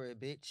call her a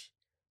bitch."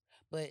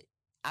 But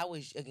I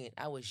was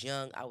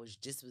young. I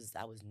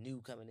was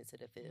new coming into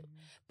the field. Mhm.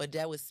 But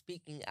that was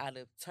speaking out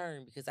of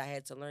turn because I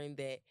had to learn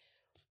that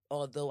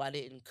although I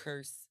didn't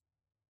curse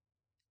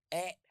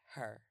at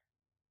her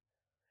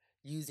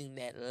using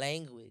that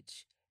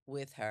language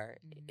with her,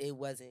 Mhm. it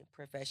wasn't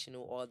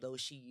professional. Although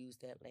she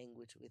used that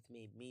language with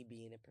me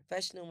being a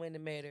professional in the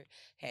matter,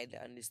 had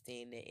to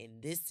understand that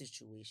in this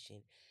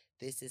situation,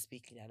 this is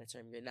speaking out of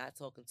turn. You're not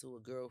talking to a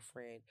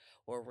girlfriend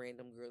or a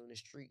random girl in the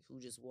street who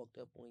just walked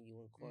up on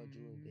you and called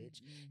you a Mhm.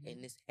 bitch. Mhm.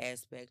 In this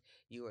aspect,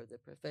 you are the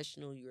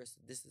professional.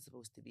 This is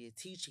supposed to be a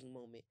teaching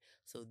moment.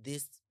 So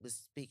this was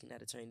speaking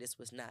out of turn. This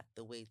was not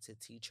the way to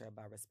teach her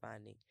by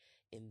responding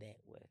in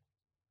that way.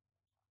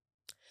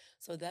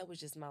 So that was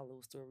just my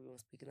little story on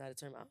speaking out of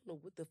turn. I don't know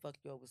what the fuck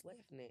y'all was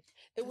laughing at. It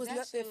 'Cause was that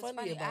nothing shit was funny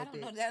funny. I about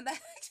don't know that.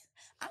 that.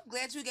 I'm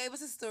glad you gave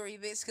us a story,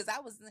 bitch. Because I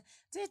was, I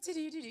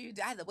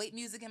had the wait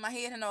music in my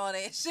head and all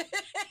that shit.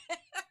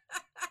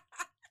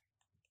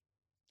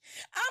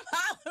 I'm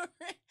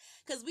hollering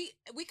because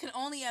we could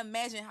only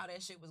imagine how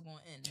that shit was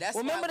going to end. That's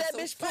why Remember it was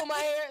that so bitch pulled my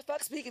funny. hair?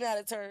 Fuck speaking out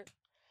of turn.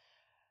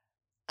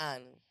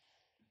 Anna.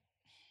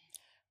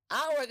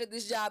 I don't work at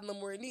this job no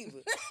more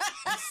neither.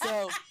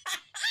 So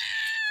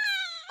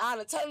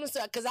Anna, tell them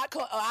to because I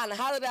called Anna,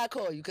 how did I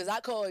call you? Because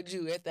I called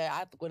you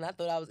when I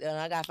thought I was and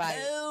I got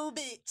fired. Oh,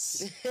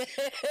 bitch.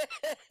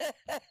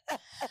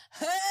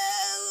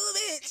 Oh,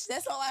 bitch.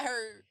 That's all I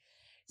heard.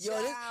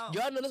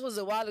 Y'all know this was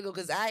a while ago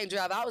because I ain't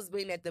drive. I was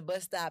waiting at the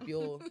bus stop,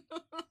 y'all.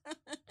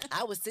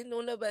 I was sitting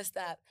on the bus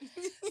stop,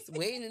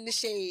 waiting in the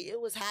shade. It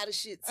was hot as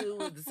shit too.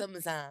 It was the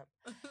summertime.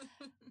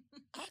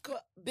 I called,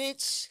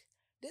 bitch.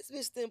 This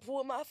bitch didn't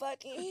pull my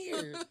fucking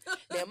hair.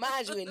 Now,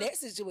 mind you, in that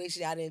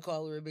situation, I didn't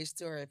call her a bitch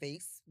to her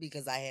face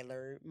because I had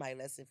learned my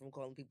lesson from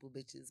calling people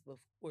bitches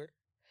before.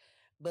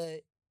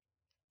 But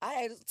I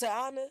had to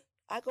Anna,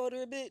 I called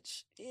her a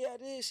bitch. Yeah, I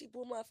did. She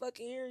pulled my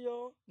fucking hair,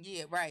 y'all.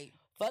 Yeah, right.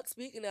 Fuck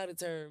speaking out of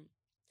term.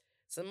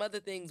 Some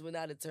other things went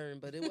out of turn,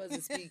 but it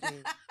wasn't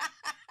speaking.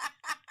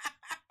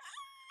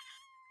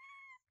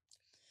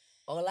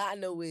 All I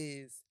know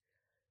is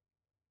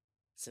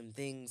some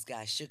things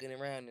got shooken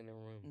around in the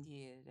room.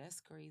 Yeah,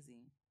 that's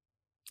crazy.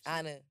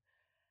 Anna,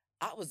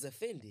 I was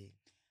offended.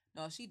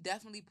 No, she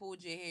definitely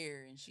pulled your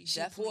hair, and she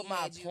pulled my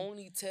had you.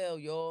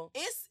 ponytail, y'all.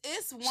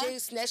 It's one. She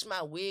ain't snatched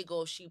my wig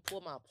off. She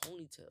pulled my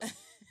ponytail.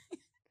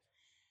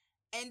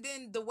 And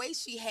then the way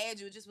she had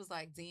you, it just was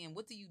like, damn,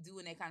 what do you do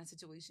in that kind of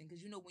situation?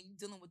 Because when you're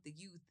dealing with the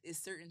youth, it's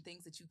certain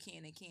things that you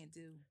can and can't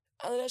do.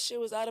 All of that shit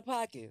was out of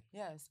pocket.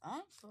 Yes,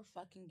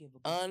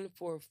 unforgivable.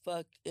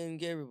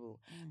 Unforgivable.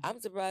 I'm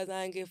surprised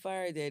I didn't get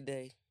fired that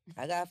day.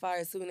 I got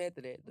fired soon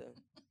after that, though.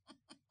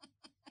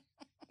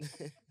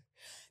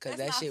 Because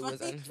that shit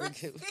was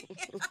unforgivable.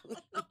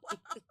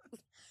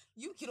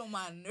 You get on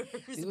my nerves.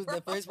 He was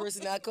the first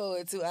person I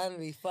called to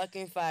honestly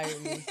fucking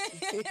fired me.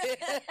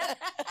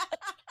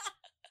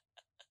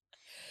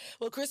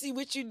 Well, Chrissy,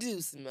 what you do?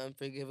 Some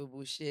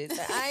unforgivable shit.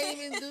 So I ain't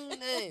even do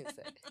nothing.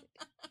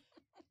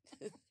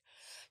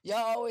 Y'all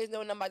always know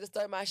when I'm about to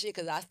start my shit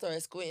because I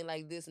start squinting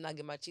like this and I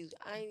get my cheeks.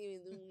 I ain't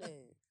even do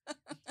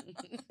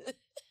nothing.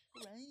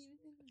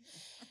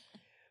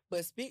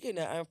 But speaking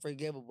of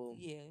unforgivable,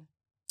 yeah,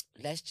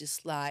 let's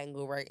just slide and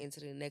go right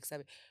into the next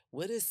topic.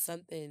 What is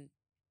something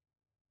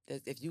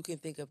that if you can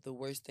think of the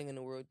worst thing in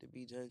the world to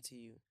be done to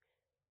you?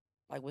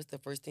 Like, what's the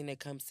first thing that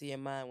comes to your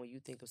mind when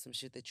you think of some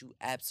shit that you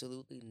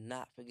absolutely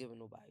not forgiving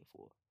nobody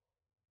for?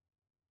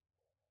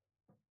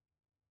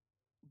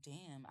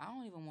 Damn, I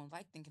don't even want to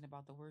like thinking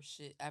about the worst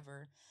shit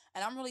ever.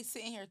 And I'm really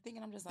sitting here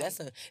thinking, I'm just like,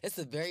 it's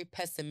a very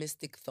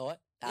pessimistic thought.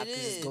 I could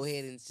just go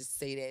ahead and just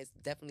say that it's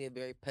definitely a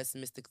very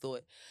pessimistic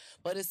thought,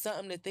 but it's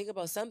something to think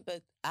about.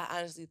 But I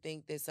honestly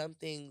think that some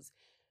things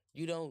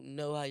you don't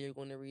know how you're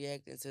going to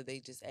react until they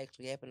just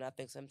actually happen. I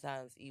think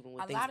sometimes even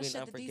with things being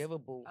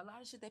unforgivable, a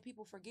lot of shit that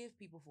people forgive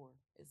people for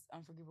is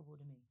unforgivable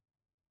to me.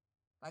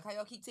 Like how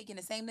y'all keep taking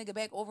the same nigga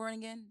back over and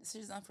again. This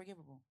shit is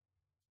unforgivable.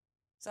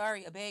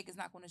 Sorry, a bag is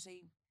not going to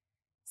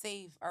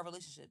save our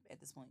relationship at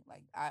this point.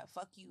 Like, I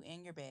fuck you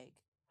and your bag.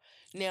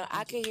 Now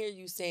I can hear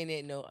you saying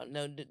that. No,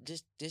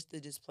 just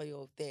to play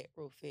off that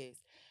real fast.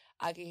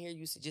 I can hear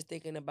you just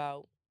thinking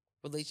about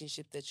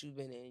relationships that you've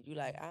been in. You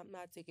like, I'm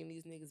not taking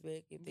these niggas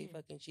back if they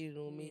fucking cheated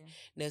on me.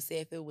 Now, say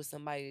if it was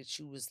somebody that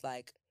you was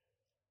like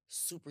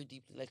super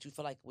deeply, like you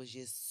feel like was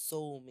your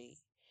soulmate,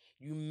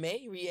 you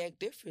may react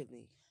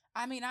differently.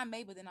 I mean, I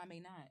may, but then I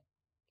may not.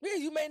 Yeah,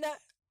 you may not.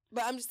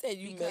 But I'm just saying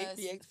you may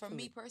react. For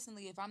me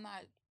personally, if I'm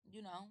not,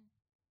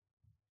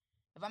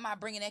 if I'm not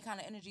bringing that kind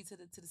of energy to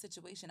the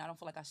situation, I don't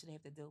feel like I should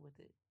have to deal with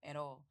it at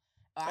all.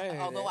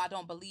 Although I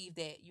don't believe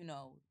that,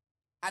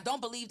 I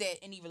don't believe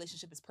that any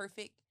relationship is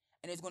perfect,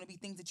 and there's going to be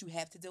things that you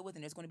have to deal with,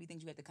 and there's going to be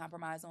things you have to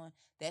compromise on.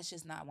 That's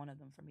just not one of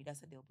them for me.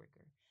 That's a deal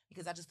breaker,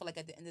 because I just feel like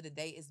at the end of the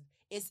day,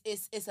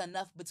 it's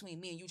enough between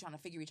me and you trying to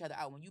figure each other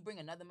out. When you bring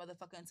another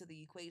motherfucker into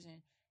the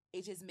equation,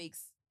 it just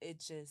makes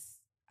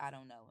I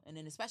don't know. And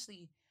then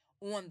especially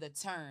on the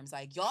terms.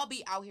 Like y'all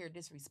be out here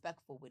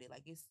disrespectful with it.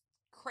 Like it's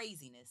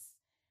craziness.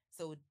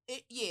 So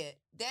that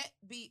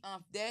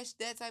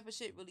type of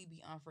shit really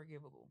be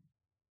unforgivable.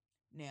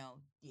 Now,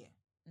 yeah.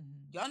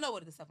 Y'all know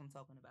what the stuff I'm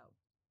talking about.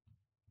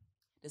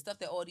 The stuff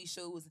that all these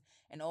shows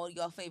and all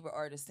y'all favorite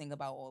artists sing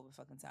about all the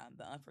fucking time.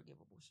 The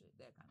unforgivable shit.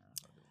 That kind of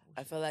unforgivable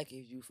I shit. feel like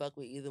if you fuck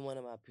with either one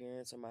of my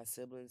parents or my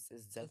siblings,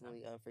 it's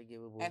definitely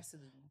unforgivable.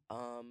 Absolutely.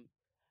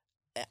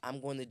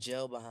 I'm going to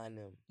jail behind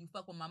them. You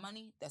fuck with my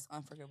money, that's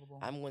unforgivable.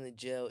 I'm going to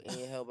jail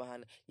and hell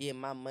behind them. Yeah,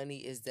 my money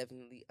is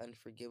definitely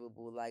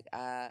unforgivable. Like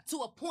to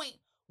a point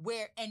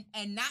where and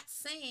not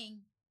saying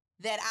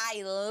that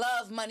I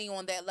love money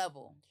on that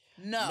level.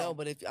 No,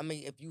 but if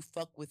you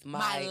fuck with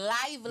my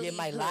livelihood,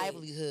 my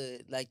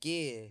livelihood, like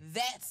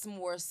that's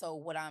more so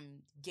what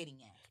I'm getting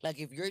at. Like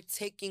if you're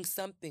taking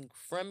something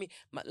from me,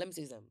 let me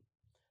say something.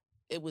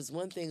 It was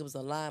one thing. It was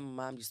a line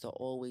my mom used to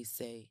always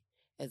say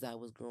as I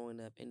was growing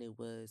up, and it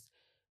was,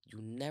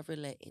 "You never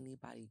let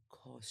anybody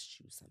cost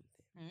you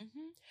something."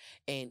 Mm-hmm.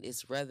 And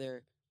it's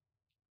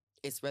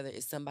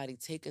somebody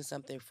taking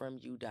something from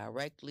you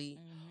directly,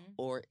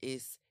 or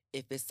if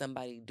it's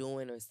somebody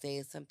doing or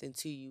saying something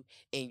to you,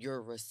 and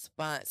your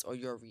response or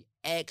your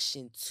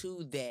reaction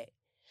to that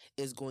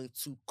is going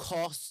to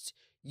cost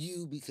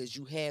you because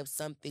you have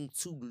something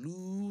to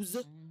lose.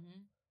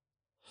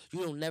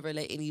 You don't never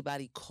let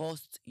anybody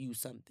cost you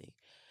something.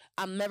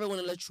 I'm never going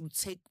to let you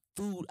take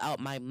food out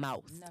my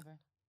mouth. Never.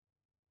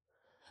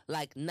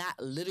 Like not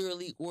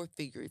literally or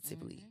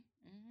figuratively.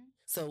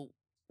 So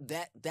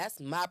that's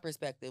my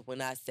perspective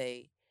when I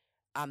say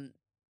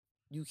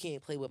you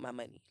can't play with my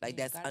money. Like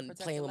that's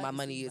playing with my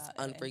money is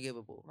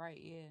unforgivable.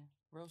 Right, yeah.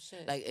 Real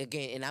shit. Like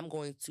again, and I'm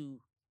going to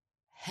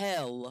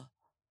hell,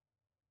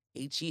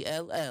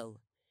 HELL,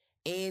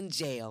 and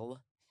jail,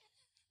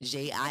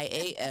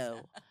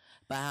 JIAL,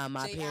 behind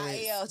my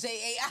parents.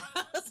 JAIL,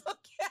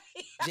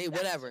 okay. J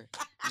whatever.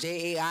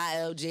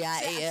 JAIL,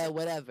 JIAL,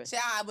 whatever.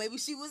 Child, maybe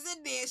she was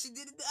in there. She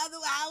did it the other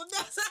way. I don't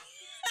know.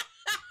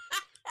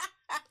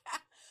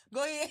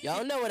 Go ahead.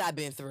 Y'all know what I've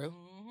been through.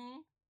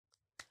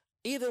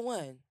 Either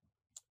one.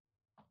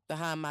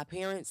 Behind my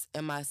parents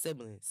and my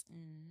siblings.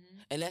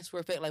 And that's for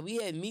a fact. Like, we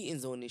had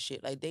meetings on this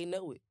shit. Like, they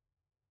know it.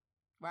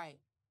 Right.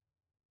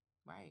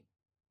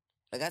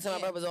 Like, I tell my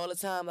brothers all the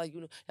time, like,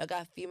 y'all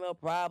got female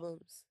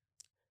problems.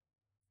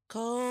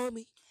 Call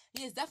me.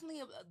 Yeah, it's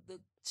definitely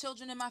the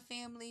children in my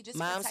family. Just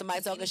Mom,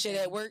 somebody talking shit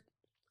at work.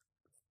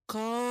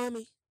 Call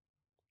me.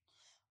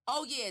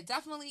 Oh, yeah,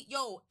 definitely.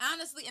 Yo,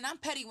 honestly, and I'm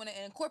petty when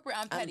in corporate,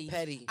 I'm petty.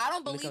 I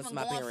don't believe in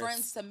going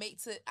friends to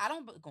make to. I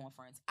don't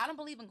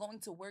believe in going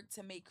to work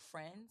to make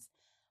friends,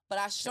 but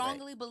I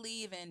strongly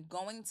believe in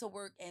going to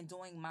work and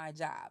doing my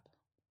job.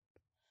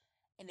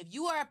 And if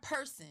you are a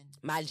person,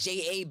 my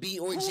JAB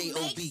or JOB, who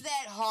makes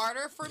that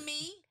harder for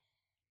me,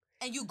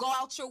 and you go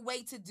out your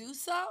way to do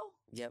so,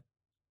 yep,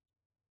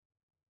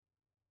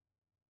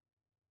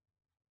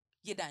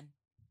 you're done.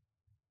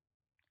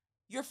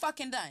 You're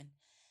fucking done.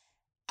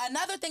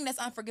 Another thing that's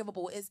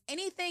unforgivable is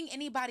anything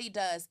anybody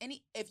does.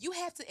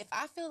 If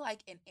I feel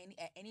like at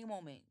any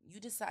moment you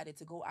decided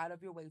to go out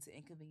of your way to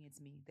inconvenience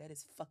me, that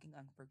is fucking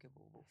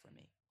unforgivable for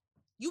me.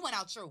 You went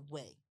out your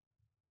way.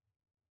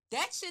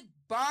 That shit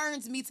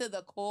burns me to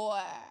the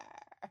core.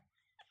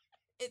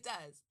 It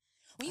does.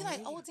 When you're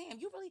like, oh damn,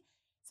 you really.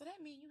 So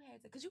that means you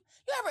had to, cause you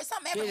ever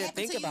something ever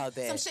happened to you,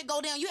 that. Some shit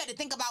go down, you had to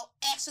think about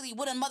actually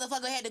what a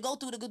motherfucker had to go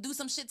through to go do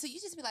some shit to you.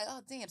 You just be like,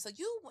 oh damn, so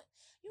you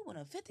went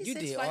on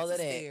 56 flights of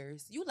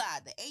stairs. You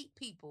lied to 8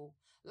 people,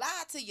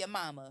 lied to your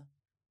mama.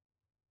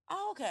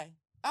 Oh, okay,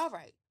 all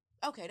right,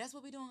 okay, that's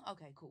what we doing.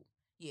 Okay, cool.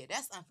 Yeah,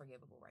 that's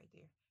unforgivable right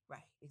there.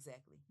 Right,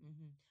 exactly.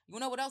 You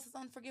know what else is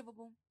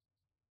unforgivable?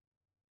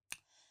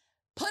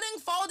 Putting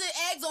folded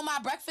eggs on my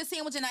breakfast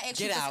sandwich and I ask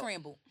you for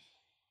scrambled.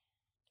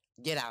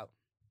 Get out.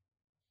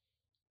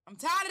 I'm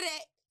tired of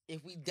that.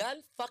 If we done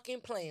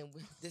fucking playing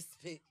with this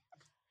bit,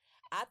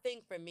 I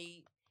think for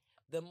me,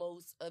 the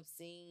most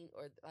obscene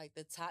or like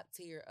the top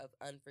tier of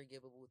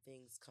unforgivable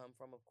things come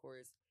from, of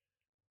course,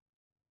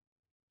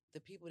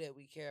 the people that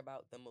we care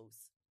about the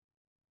most.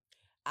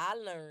 I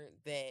learned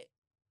that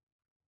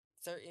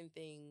certain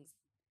things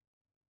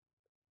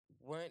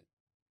weren't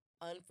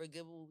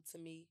unforgivable to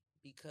me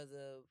because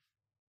of,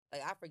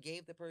 like, I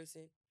forgave the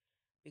person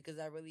because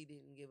I really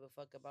didn't give a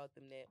fuck about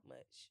them that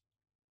much.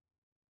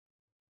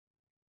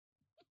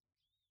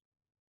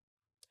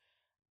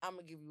 I'm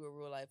gonna give you a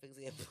real life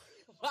example.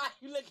 Why are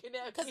you looking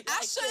at me? Because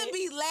I shouldn't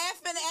be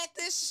laughing at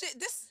this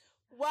shit.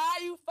 Why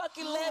are you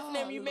fucking laughing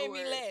at me? You made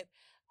me laugh.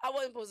 I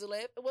wasn't supposed to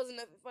laugh. It wasn't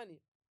nothing funny.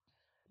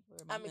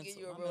 I'm gonna give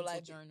you a real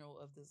life journal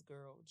of this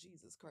girl.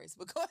 Jesus Christ!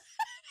 Because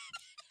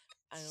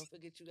I don't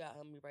forget you got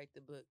help me write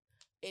the book.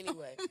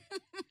 Anyway,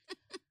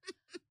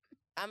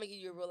 I'm gonna give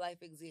you a real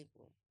life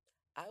example.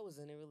 I was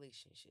in a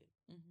relationship.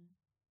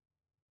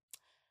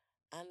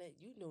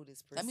 You know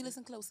this person. Let me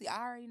listen closely. I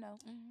already know.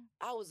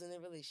 I was in a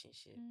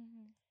relationship.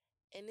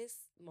 And this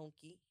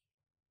monkey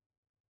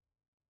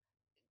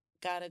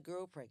got a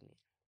girl pregnant.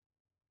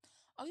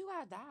 Oh, you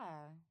gotta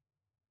die.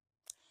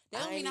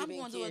 That don't mean I'm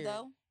going to do it,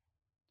 though.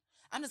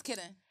 I'm just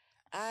kidding.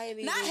 I ain't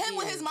even Not him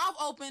with care. his mouth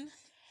open.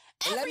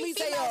 And let Every me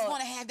tell female's y'all,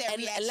 gonna have that and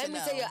reaction. let me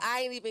tell you, though. I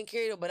ain't even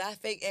cared, but I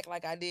fake act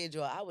like I did,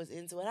 y'all. I was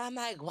into it. I'm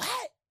like, what?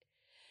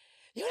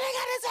 You ain't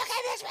got this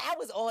okay, bitch. I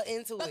was all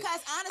into it. Because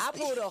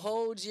honestly, I pulled a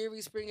whole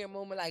Jerry Springer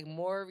moment like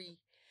Maury.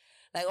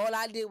 Like, all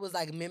I did was,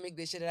 like, mimic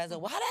this shit. And I said,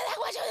 why the heck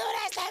would you do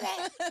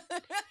that to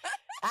me?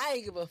 I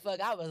ain't give a fuck.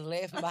 I was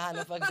laughing behind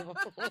the fucking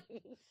phone.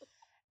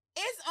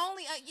 It's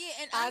only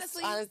and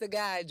honestly, Honest to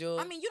God, Joe.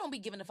 I mean, you don't be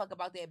giving a fuck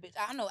about that bitch.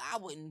 I know I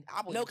wouldn't.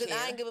 No, because care.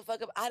 I ain't give a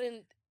fuck.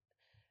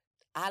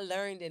 I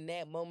learned in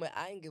that moment,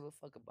 I didn't give a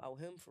fuck about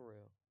him for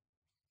real.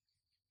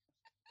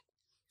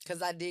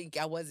 Because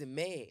I wasn't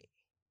mad.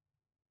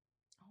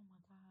 Oh my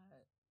god.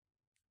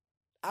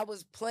 I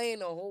was playing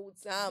the whole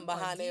time You are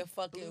behind that deep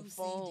fucking blue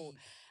phone. CD.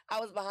 I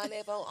was behind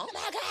that phone. Oh my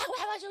God,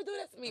 why would you do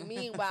this to me?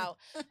 Meanwhile,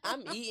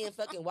 I'm eating,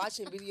 fucking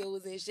watching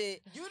videos and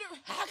shit.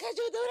 How could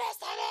you do this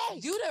to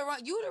me?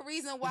 You the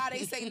reason why they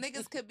say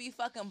niggas could be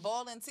fucking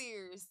bawling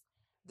tears.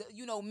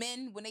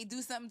 Men when they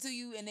do something to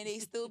you and then they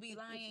still be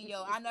lying.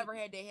 Yo, I never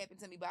had that happen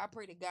to me, but I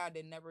pray to God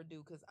that never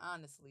do. Cause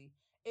honestly,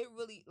 it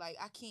really like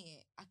I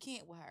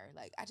can't with her.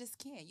 Like I just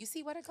can't. You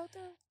see what I go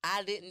through?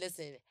 I didn't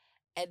listen.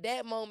 At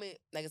that moment,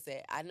 like I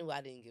said, I knew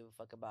I didn't give a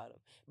fuck about him.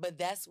 But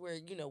that's where,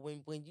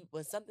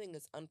 when something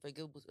is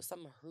unforgivable, or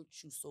something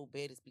hurts you so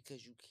bad, it's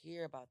because you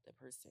care about the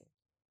person.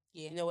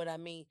 Yeah, You know what I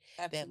mean?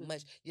 absolutely. That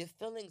much. Your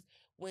feelings,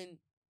 and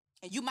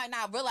you might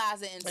not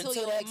realize it until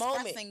you're that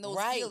expressing moment, those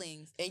right.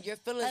 feelings. And your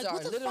feelings Like, are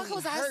what the literally fuck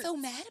was hurt. I so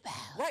mad about?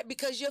 Right,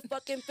 because your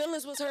fucking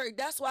feelings was hurt.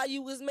 That's why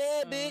you was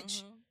mad,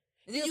 bitch.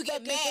 And then you get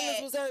fucking feelings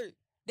mad was hurt.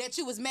 that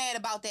you was mad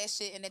about that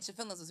shit and that your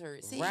feelings was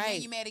hurt. See, Right.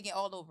 then you mad again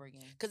all over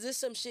again. Cause there's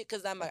some shit.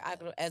 Cause I'm like,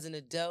 as an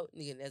adult,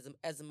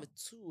 as a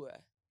mature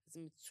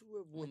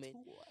woman,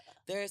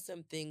 there are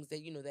some things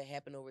that that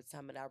happen over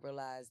time, and I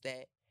realized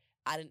that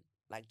I didn't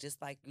like.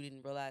 Just like you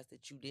didn't realize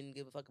that you didn't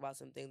give a fuck about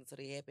some things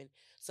until they happen.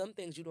 Some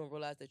things you don't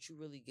realize that you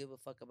really give a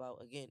fuck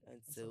about again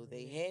until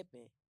they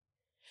happen.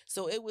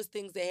 So it was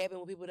things that happened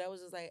with people that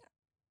was just like,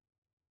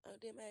 oh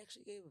damn, I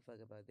actually gave a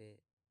fuck about that,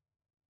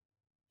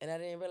 and I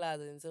didn't realize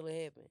it until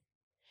it happened.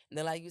 And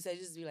then, like you said,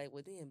 just be like,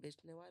 well, damn, bitch,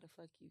 now why the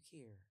fuck you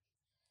care?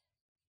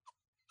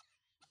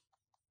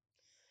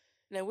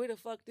 Now, where the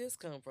fuck this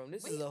come from?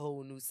 This is a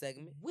whole new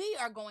segment. We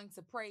are going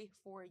to pray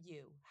for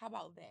you. How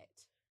about that?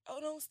 Oh,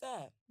 don't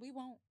stop. We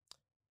won't.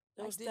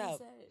 Don't like stop.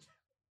 Diddy said.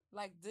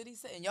 Like Diddy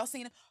said. And y'all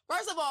seen it.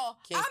 First of all,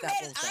 Can't stop,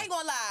 won't I stop. ain't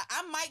gonna lie.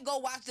 I might go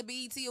watch the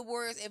BET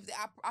Awards.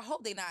 I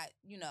hope they not,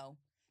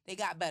 they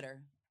got better.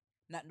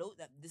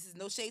 This is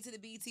no shade to the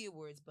BET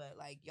Awards, but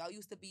like y'all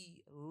used to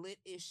be lit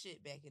as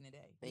shit back in the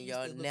day. And We used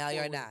to look now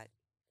you're forward. not.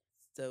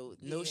 So,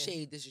 no Yeah.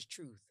 shade. This is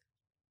truth.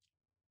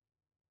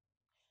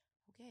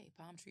 Okay,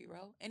 Palm Tree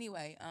Row.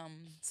 Anyway,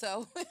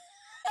 so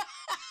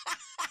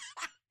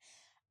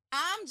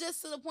I'm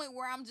just to the point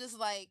where I'm just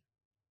like,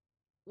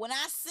 when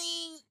I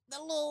seen the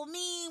little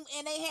meme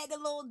and they had the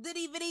little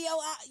Diddy video,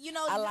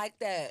 I like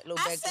that little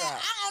I said,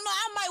 backdrop. I don't know,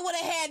 I might would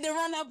have had to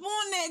run up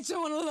on that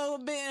joint a little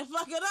bit and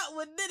fuck it up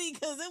with Diddy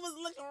because it was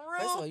looking real.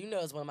 First of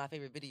all, it's one of my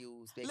favorite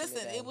videos. Back in the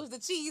Listen, day. it was the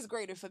cheese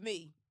grater for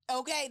me.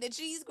 Okay, the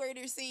cheese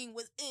grater scene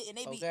was it, and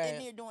they be in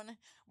there doing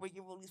where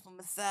you release from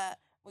the side.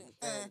 Woo!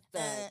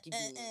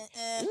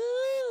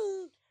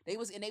 They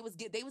was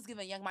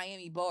giving Young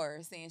Miami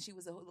bars saying she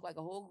was looked like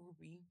a whole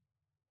groupie.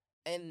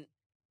 And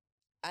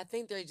I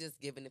think they're just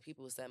giving the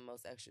people something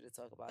else extra to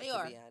talk about. They to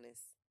are. be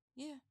honest,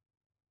 Yeah,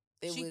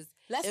 it be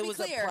was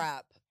clear. a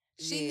prop.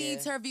 She Yeah.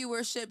 needs her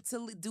viewership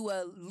to do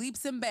a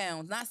leaps and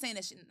bounds. Not saying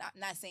that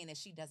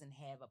she doesn't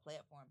have a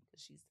platform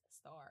because she's a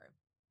star,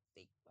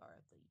 fake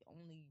star, the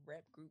only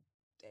rap group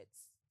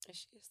that's Is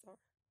she a star?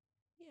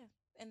 yeah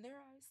in their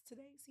eyes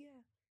today's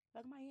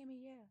like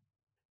Miami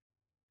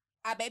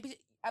I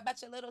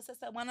bet your little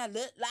sister wanna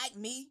look like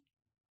me.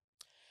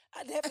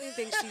 I definitely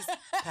think she's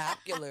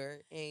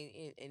popular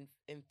and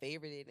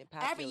favorited and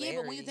popular. Every year,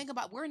 but when you think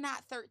about, we're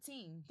not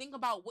 13. Think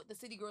about what the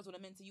City Girls would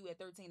have meant to you at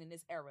 13 in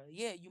this era.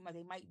 Yeah,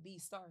 they might be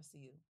stars to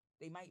you.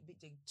 They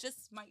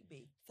just might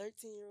be.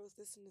 13-year-olds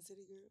listen to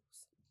City Girls.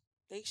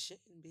 They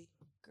shouldn't be.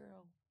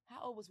 Girl,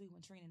 how old was we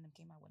when Trina and them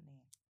came out with Nan?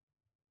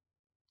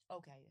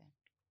 Okay, then.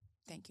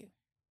 Thank you.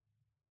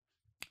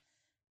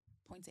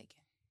 Point taken.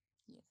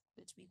 Yes,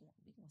 bitch, we gonna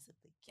sit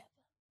together.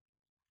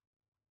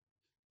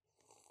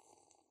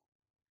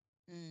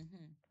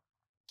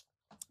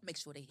 Make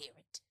sure they hear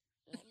it.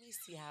 Let me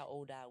see how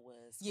old I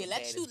was. Yeah, when let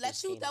Baddest you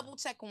Bitch came double out.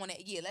 check on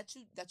it. Yeah, let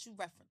you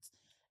reference.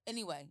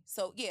 Anyway,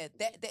 so yeah, What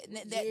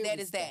that year is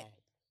was that.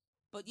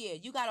 But yeah,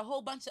 you got a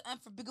whole bunch of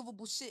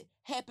unforgivable shit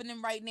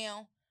happening right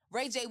now.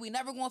 Ray J, we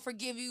never gonna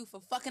forgive you for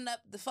fucking up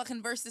the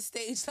fucking versus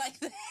stage like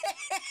that.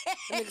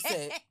 Nigga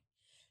said.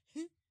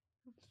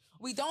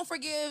 We don't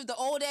forgive the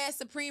old ass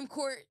Supreme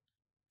Court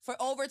for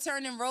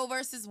overturning Roe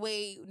versus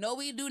Wade. No,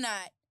 we do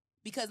not.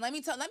 Because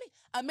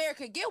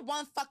America, get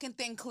one fucking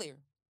thing clear.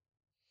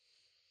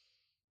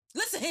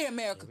 Listen here,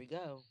 America. Here we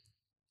go.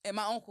 In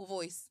my uncle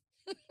voice.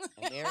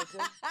 America.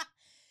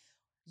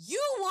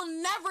 You will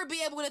never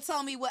be able to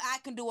tell me what I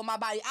can do with my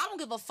body. I don't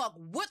give a fuck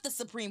what the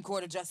Supreme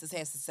Court of Justice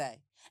has to say.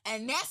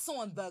 And that's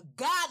on the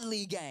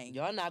godly gang.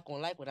 Y'all not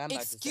gonna like what I'm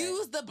about to say.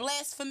 Excuse the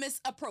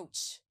blasphemous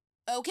approach.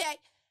 Okay?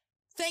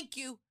 Thank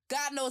you.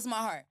 God knows my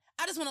heart.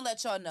 I just want to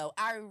let y'all know,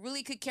 I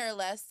really could care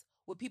less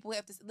what people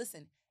have to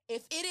listen.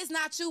 If it is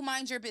not you,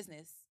 mind your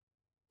business.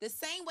 The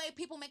same way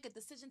people make a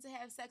decision to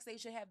have sex, they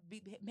should have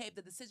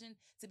the decision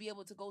to be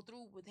able to go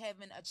through with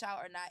having a child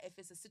or not if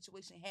it's a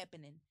situation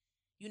happening.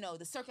 You know,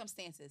 the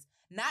circumstances.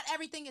 Not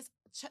everything is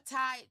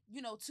tied,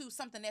 you know, to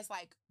something that's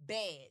like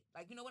bad.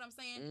 Like, you know what I'm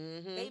saying?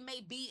 Mm-hmm. They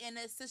may be in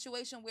a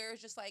situation where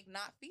it's just like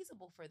not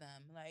feasible for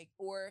them. Like,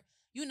 or,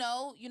 you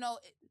know,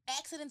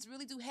 accidents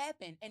really do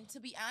happen. And to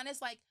be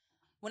honest, like,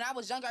 when I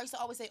was younger, I used to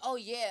always say, oh,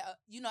 yeah,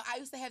 you know, I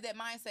used to have that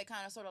mindset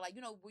kind of sort of like,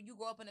 you know, when you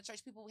grow up in the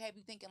church, people have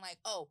you thinking like,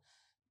 oh,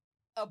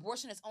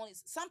 abortion is only,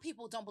 some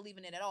people don't believe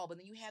in it at all, but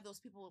then you have those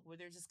people where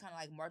they're just kind of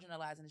like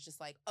marginalized and it's just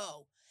like,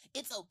 oh,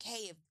 it's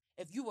okay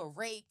if you were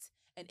raped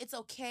and it's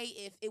okay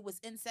if it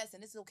was incest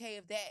and it's okay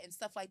if that and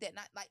stuff like that.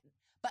 Not like,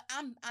 but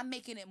I'm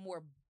making it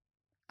more,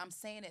 I'm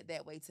saying it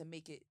that way to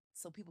make it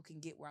so people can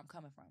get where I'm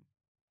coming from.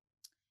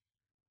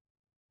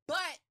 But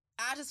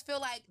I just feel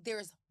like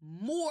there's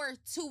more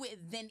to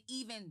it than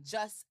even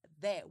just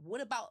that.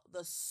 What about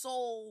the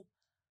soul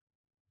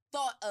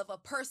thought of a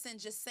person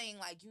just saying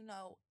like, you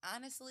know,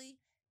 honestly,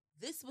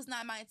 this was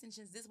not my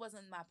intentions. This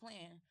wasn't my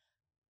plan.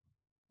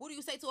 What do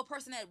you say to a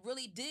person that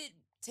really did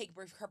take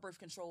her birth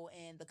control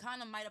and the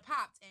condom might have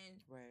popped and,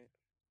 Right.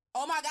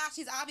 oh my gosh,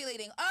 she's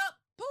ovulating. Up,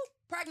 poof,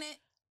 pregnant.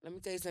 Let me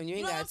tell you something. You ain't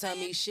You know gotta what I'm tell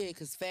me saying? shit,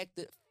 cause fact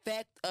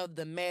of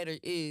the matter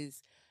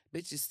is,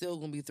 bitches still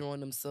gonna be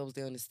throwing themselves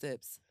down the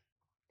steps.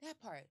 That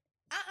part.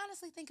 I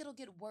honestly think it'll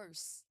get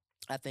worse.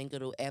 I think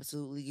it'll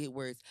absolutely get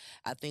worse.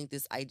 I think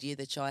this idea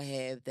that y'all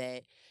have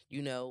that,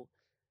 you know,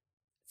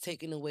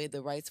 taking away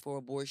the rights for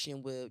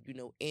abortion will, you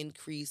know,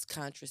 increase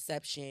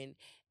contraception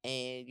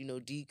and, you know,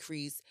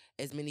 decrease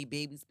as many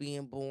babies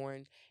being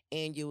born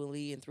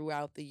annually and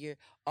throughout the year.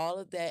 All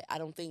of that, I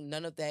don't think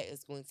none of that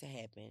is going to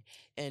happen.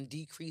 And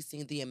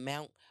decreasing the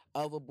amount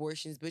of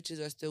abortions,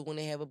 bitches are still going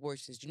to have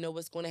abortions. You know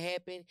what's going to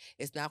happen?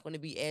 It's not going to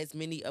be as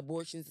many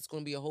abortions. It's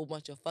going to be a whole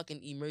bunch of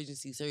fucking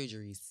emergency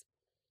surgeries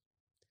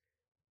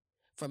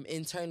from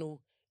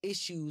internal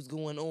issues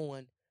going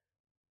on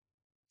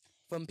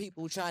from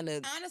people trying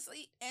to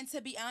Honestly, and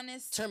to be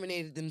honest,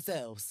 terminate it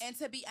themselves. I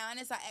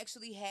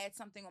actually had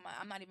something on my,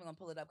 I'm not even going to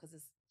pull it up because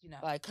it's, you know.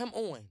 Like, come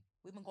on.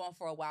 We've been going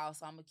for a while,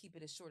 so I'm going to keep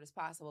it as short as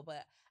possible.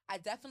 But I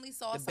definitely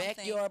saw The something.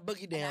 backyard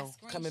boogie And I down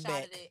coming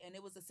back. screenshotted it, and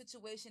it was a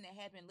situation that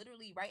happened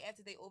literally right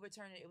after they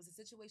overturned it. It was a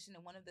situation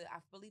in one of the, I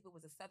believe it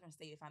was a southern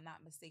state, if I'm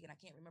not mistaken. I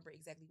can't remember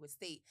exactly what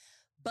state.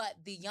 But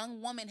the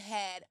young woman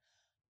had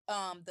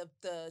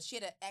she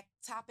had an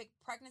ectopic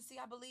pregnancy,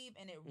 I believe,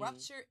 and it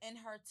ruptured in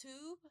her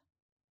tube.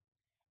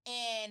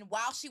 And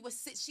while she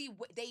was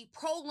they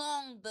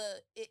prolonged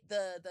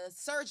the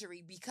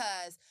surgery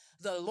because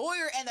the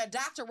lawyer and the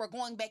doctor were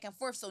going back and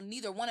forth, so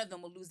neither one of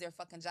them would lose their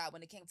fucking job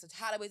when it came to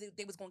how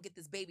they was going to get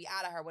this baby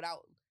out of her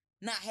without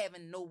not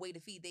having no way to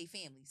feed their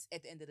families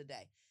at the end of the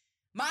day.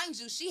 Mind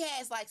you, she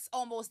has like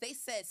almost, they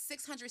said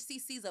 600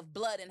 cc's of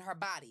blood in her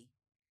body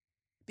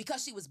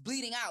because she was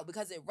bleeding out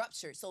because it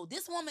ruptured. So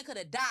this woman could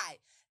have died.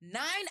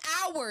 9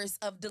 hours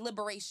of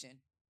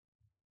deliberation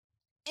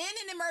in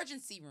an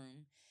emergency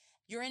room.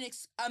 You're in.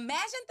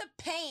 Imagine the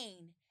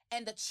pain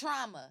and the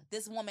trauma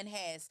this woman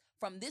has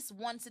from this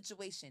one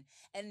situation,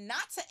 and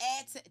not to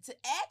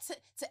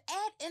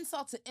add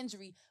insult to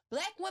injury.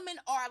 Black women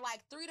are like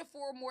 3 to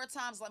 4 more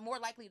times more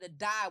likely to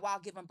die while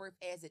giving birth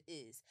as it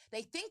is.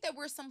 They think that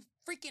we're some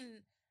freaking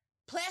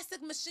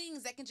plastic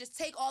machines that can just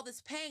take all this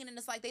pain, and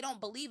it's like they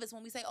don't believe us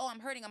when we say, "Oh, I'm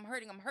hurting."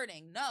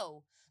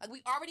 No, like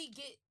we already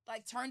get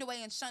like turned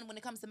away and shunned when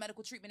it comes to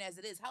medical treatment as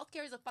it is.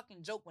 Healthcare is a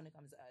fucking joke when it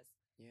comes to us.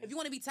 Yeah. If you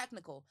want to be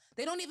technical,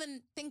 they don't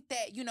even think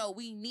that, you know,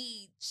 we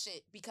need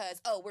shit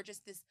because, oh, we're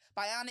just this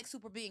bionic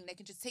super being that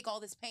can just take all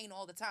this pain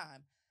all the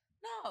time.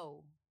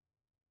 No.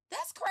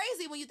 That's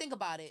crazy when you think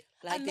about it.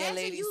 Like that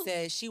lady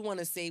said, she want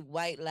to save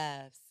white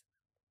lives.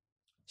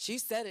 She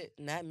said it,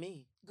 not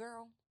me.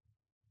 Girl.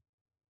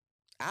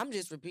 I'm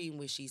just repeating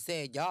what she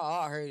said. Y'all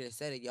all heard her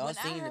said it. Y'all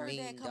seen the meme.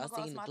 Y'all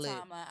seen the clip.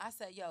 Timeline, I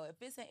said, yo,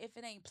 if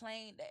it ain't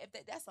plain,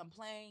 that's some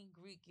plain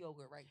Greek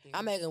yogurt right there.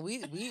 I'm making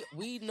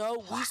we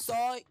know we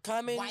saw it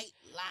coming. White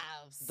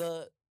lives.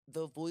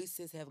 The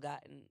voices have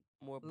gotten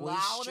more boisterous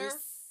louder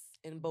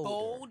and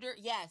bolder.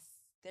 Yes.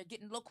 They're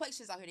getting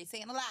loquacious out here. They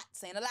saying a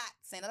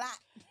lot.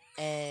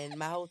 And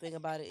my whole thing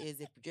about it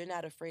is, if you're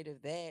not afraid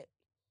of that,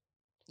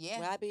 yeah,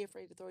 why be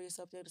afraid to throw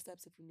yourself down the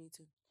steps if you need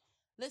to?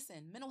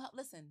 Listen, mental health.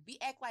 Listen, we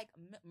act like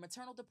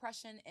maternal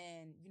depression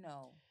and, you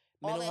know,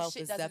 mental all that health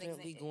shit is doesn't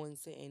definitely exist. going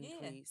to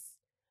increase.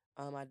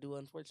 Yeah. I do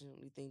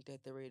unfortunately think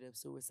that the rate of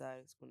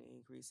suicide is going to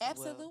increase.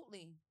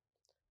 Absolutely.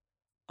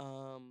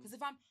 Because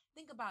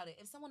think about it.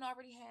 If someone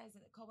already has a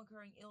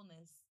co-occurring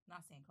illness,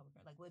 not saying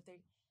co-occurring, like what if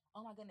they,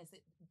 oh my goodness,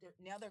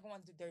 now they're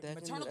going through their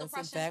maternal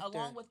depression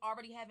along with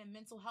already having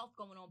mental health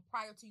going on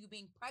prior to you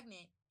being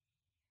pregnant.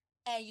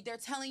 and they're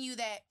telling you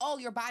that, oh,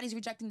 your body's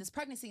rejecting this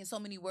pregnancy in so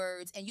many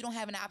words, and you don't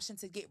have an option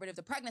to get rid of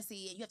the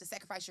pregnancy, and you have to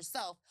sacrifice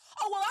yourself.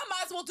 Oh, well, I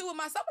might as well do it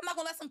myself. I'm not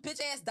gonna let some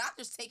bitch ass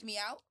doctors take me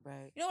out.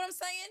 Right. You know what I'm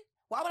saying?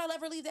 Why would I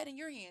ever leave that in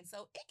your hands?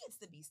 So it gets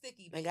to be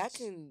sticky, bitch. Like I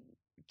can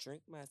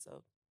drink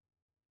myself.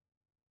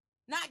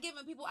 Not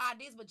giving people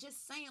ideas, but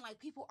just saying like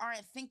people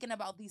aren't thinking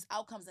about these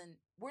outcomes, and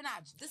we're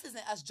not. This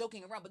isn't us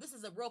joking around, but this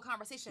is a real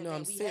conversation No, that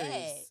I'm we serious.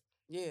 had.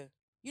 Yeah.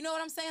 You know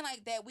what I'm saying?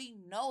 Like that we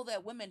know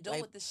that women deal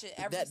Like, with this shit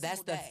every That's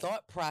single the day.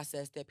 thought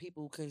process that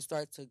people can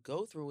start to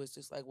go through. It's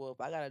just like, well,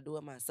 if I gotta do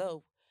it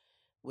myself,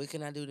 what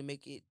can I do to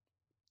make it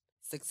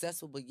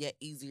successful but yet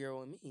easier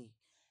on me?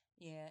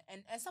 Yeah,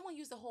 and someone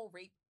used the whole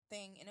rape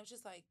thing, and it was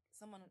just like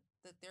someone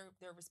that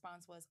their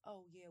response was,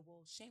 "Oh yeah,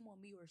 well, shame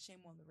on me or shame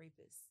on the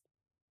rapist."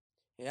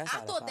 Yeah, that's I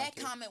out of thought that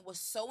pocket. comment was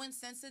so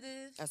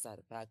insensitive. That's out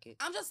of pocket.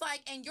 I'm just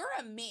like, and you're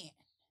a man.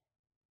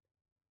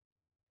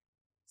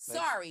 Like,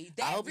 Sorry,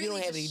 that I hope you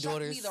really don't have just any struck me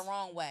daughters the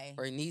wrong way.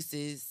 Or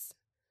nieces.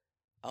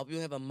 I hope you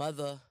have a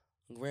mother,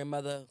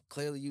 grandmother.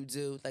 Clearly you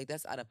do. Like,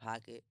 that's out of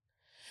pocket.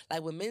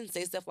 Like, when men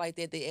say stuff like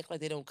that, they act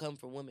like they don't come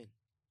from women.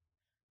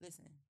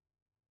 Listen,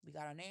 we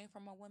got our name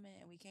from a woman,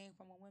 and we came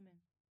from a woman.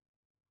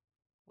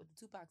 What did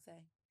Tupac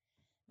say?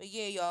 But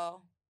yeah,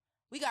 y'all,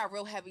 we got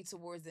real heavy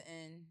towards the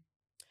end.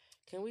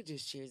 Can we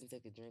just cheers and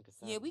take a drink or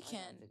something? Yeah, we I gotta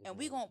can, take a and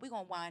we drink.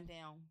 gonna wind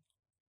down.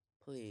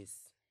 Please.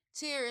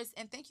 Cheers,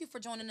 and thank you for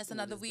joining us Ooh,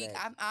 another this week.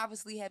 back. I'm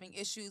obviously having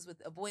issues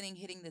with avoiding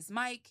hitting this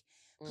mic.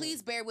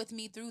 Please bear with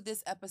me through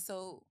this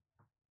episode.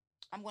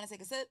 I'm going to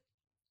take a sip.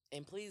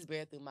 And please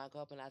bear through my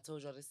cup. And I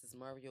told y'all this is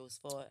Mario's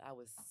fault. I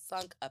was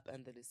sunk up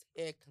under this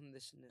air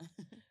conditioner.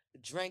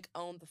 Drink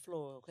on the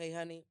floor, okay,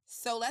 honey?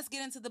 So let's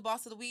get into the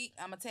boss of the week.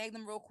 I'm gonna tag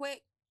them real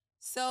quick.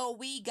 So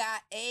we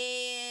got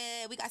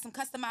some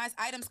customized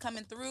items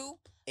coming through.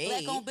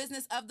 Black owned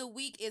business of the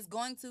week is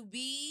going to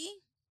be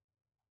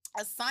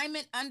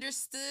Assignment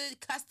Understood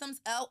Customs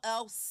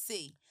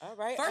LLC. All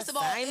right. First of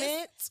all,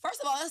 assignment. it's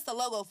the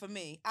logo for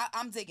me.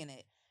 I'm digging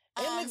it.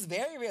 It looks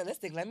very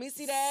realistic. Let me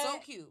see that. So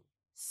cute.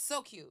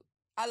 So cute.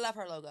 I love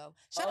her logo.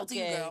 Shout out to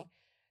you, girl.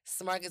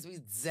 Smarcus, we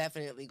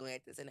definitely going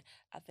at this, and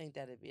I think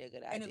that'd be a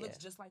good idea. And it looks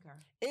just like her.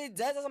 It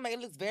does. It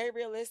looks very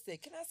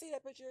realistic. Can I see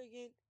that picture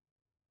again?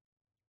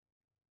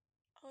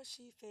 Oh,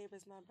 she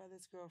favors my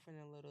brother's girlfriend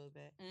a little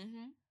bit.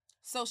 Mm-hmm.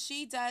 So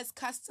she does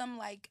custom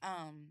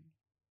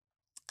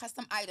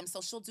custom items. So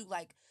she'll do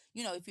like,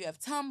 you know, if you have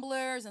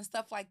tumblers and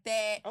stuff like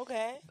that.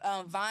 Okay.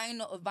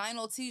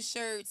 Vinyl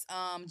T-shirts,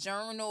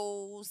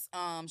 journals.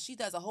 She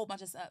does a whole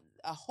bunch of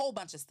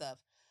stuff.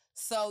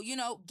 So, you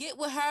know, get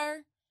with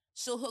her.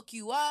 She'll hook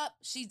you up.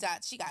 She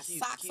got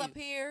socks up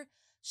here.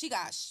 She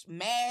got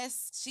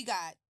masks. She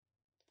got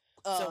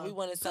so we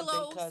wanted pillows.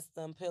 something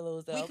custom,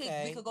 pillows. We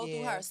could go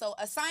through her. So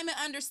Assignment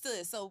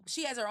Understood. So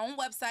she has her own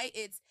website.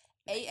 It's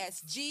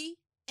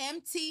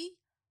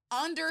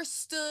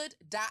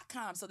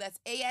ASGMTunderstood.com. So that's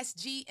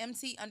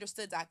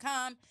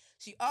ASGMTunderstood.com.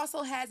 She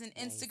also has an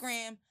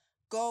Instagram.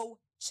 Go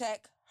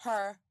check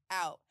her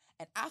out.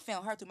 And I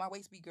found her through my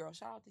Waist Beat girl.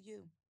 Shout out to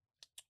you.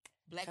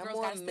 Black Come girls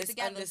on, gotta stick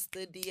together.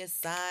 misunderstood the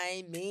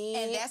assignment.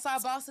 And that's our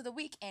boss of the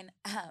week. And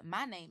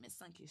my name is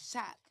Sunky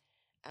Shock.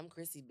 I'm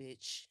Chrissy,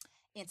 bitch.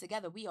 And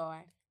together we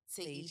are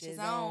To Each His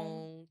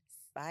Own.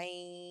 Bye.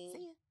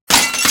 See ya.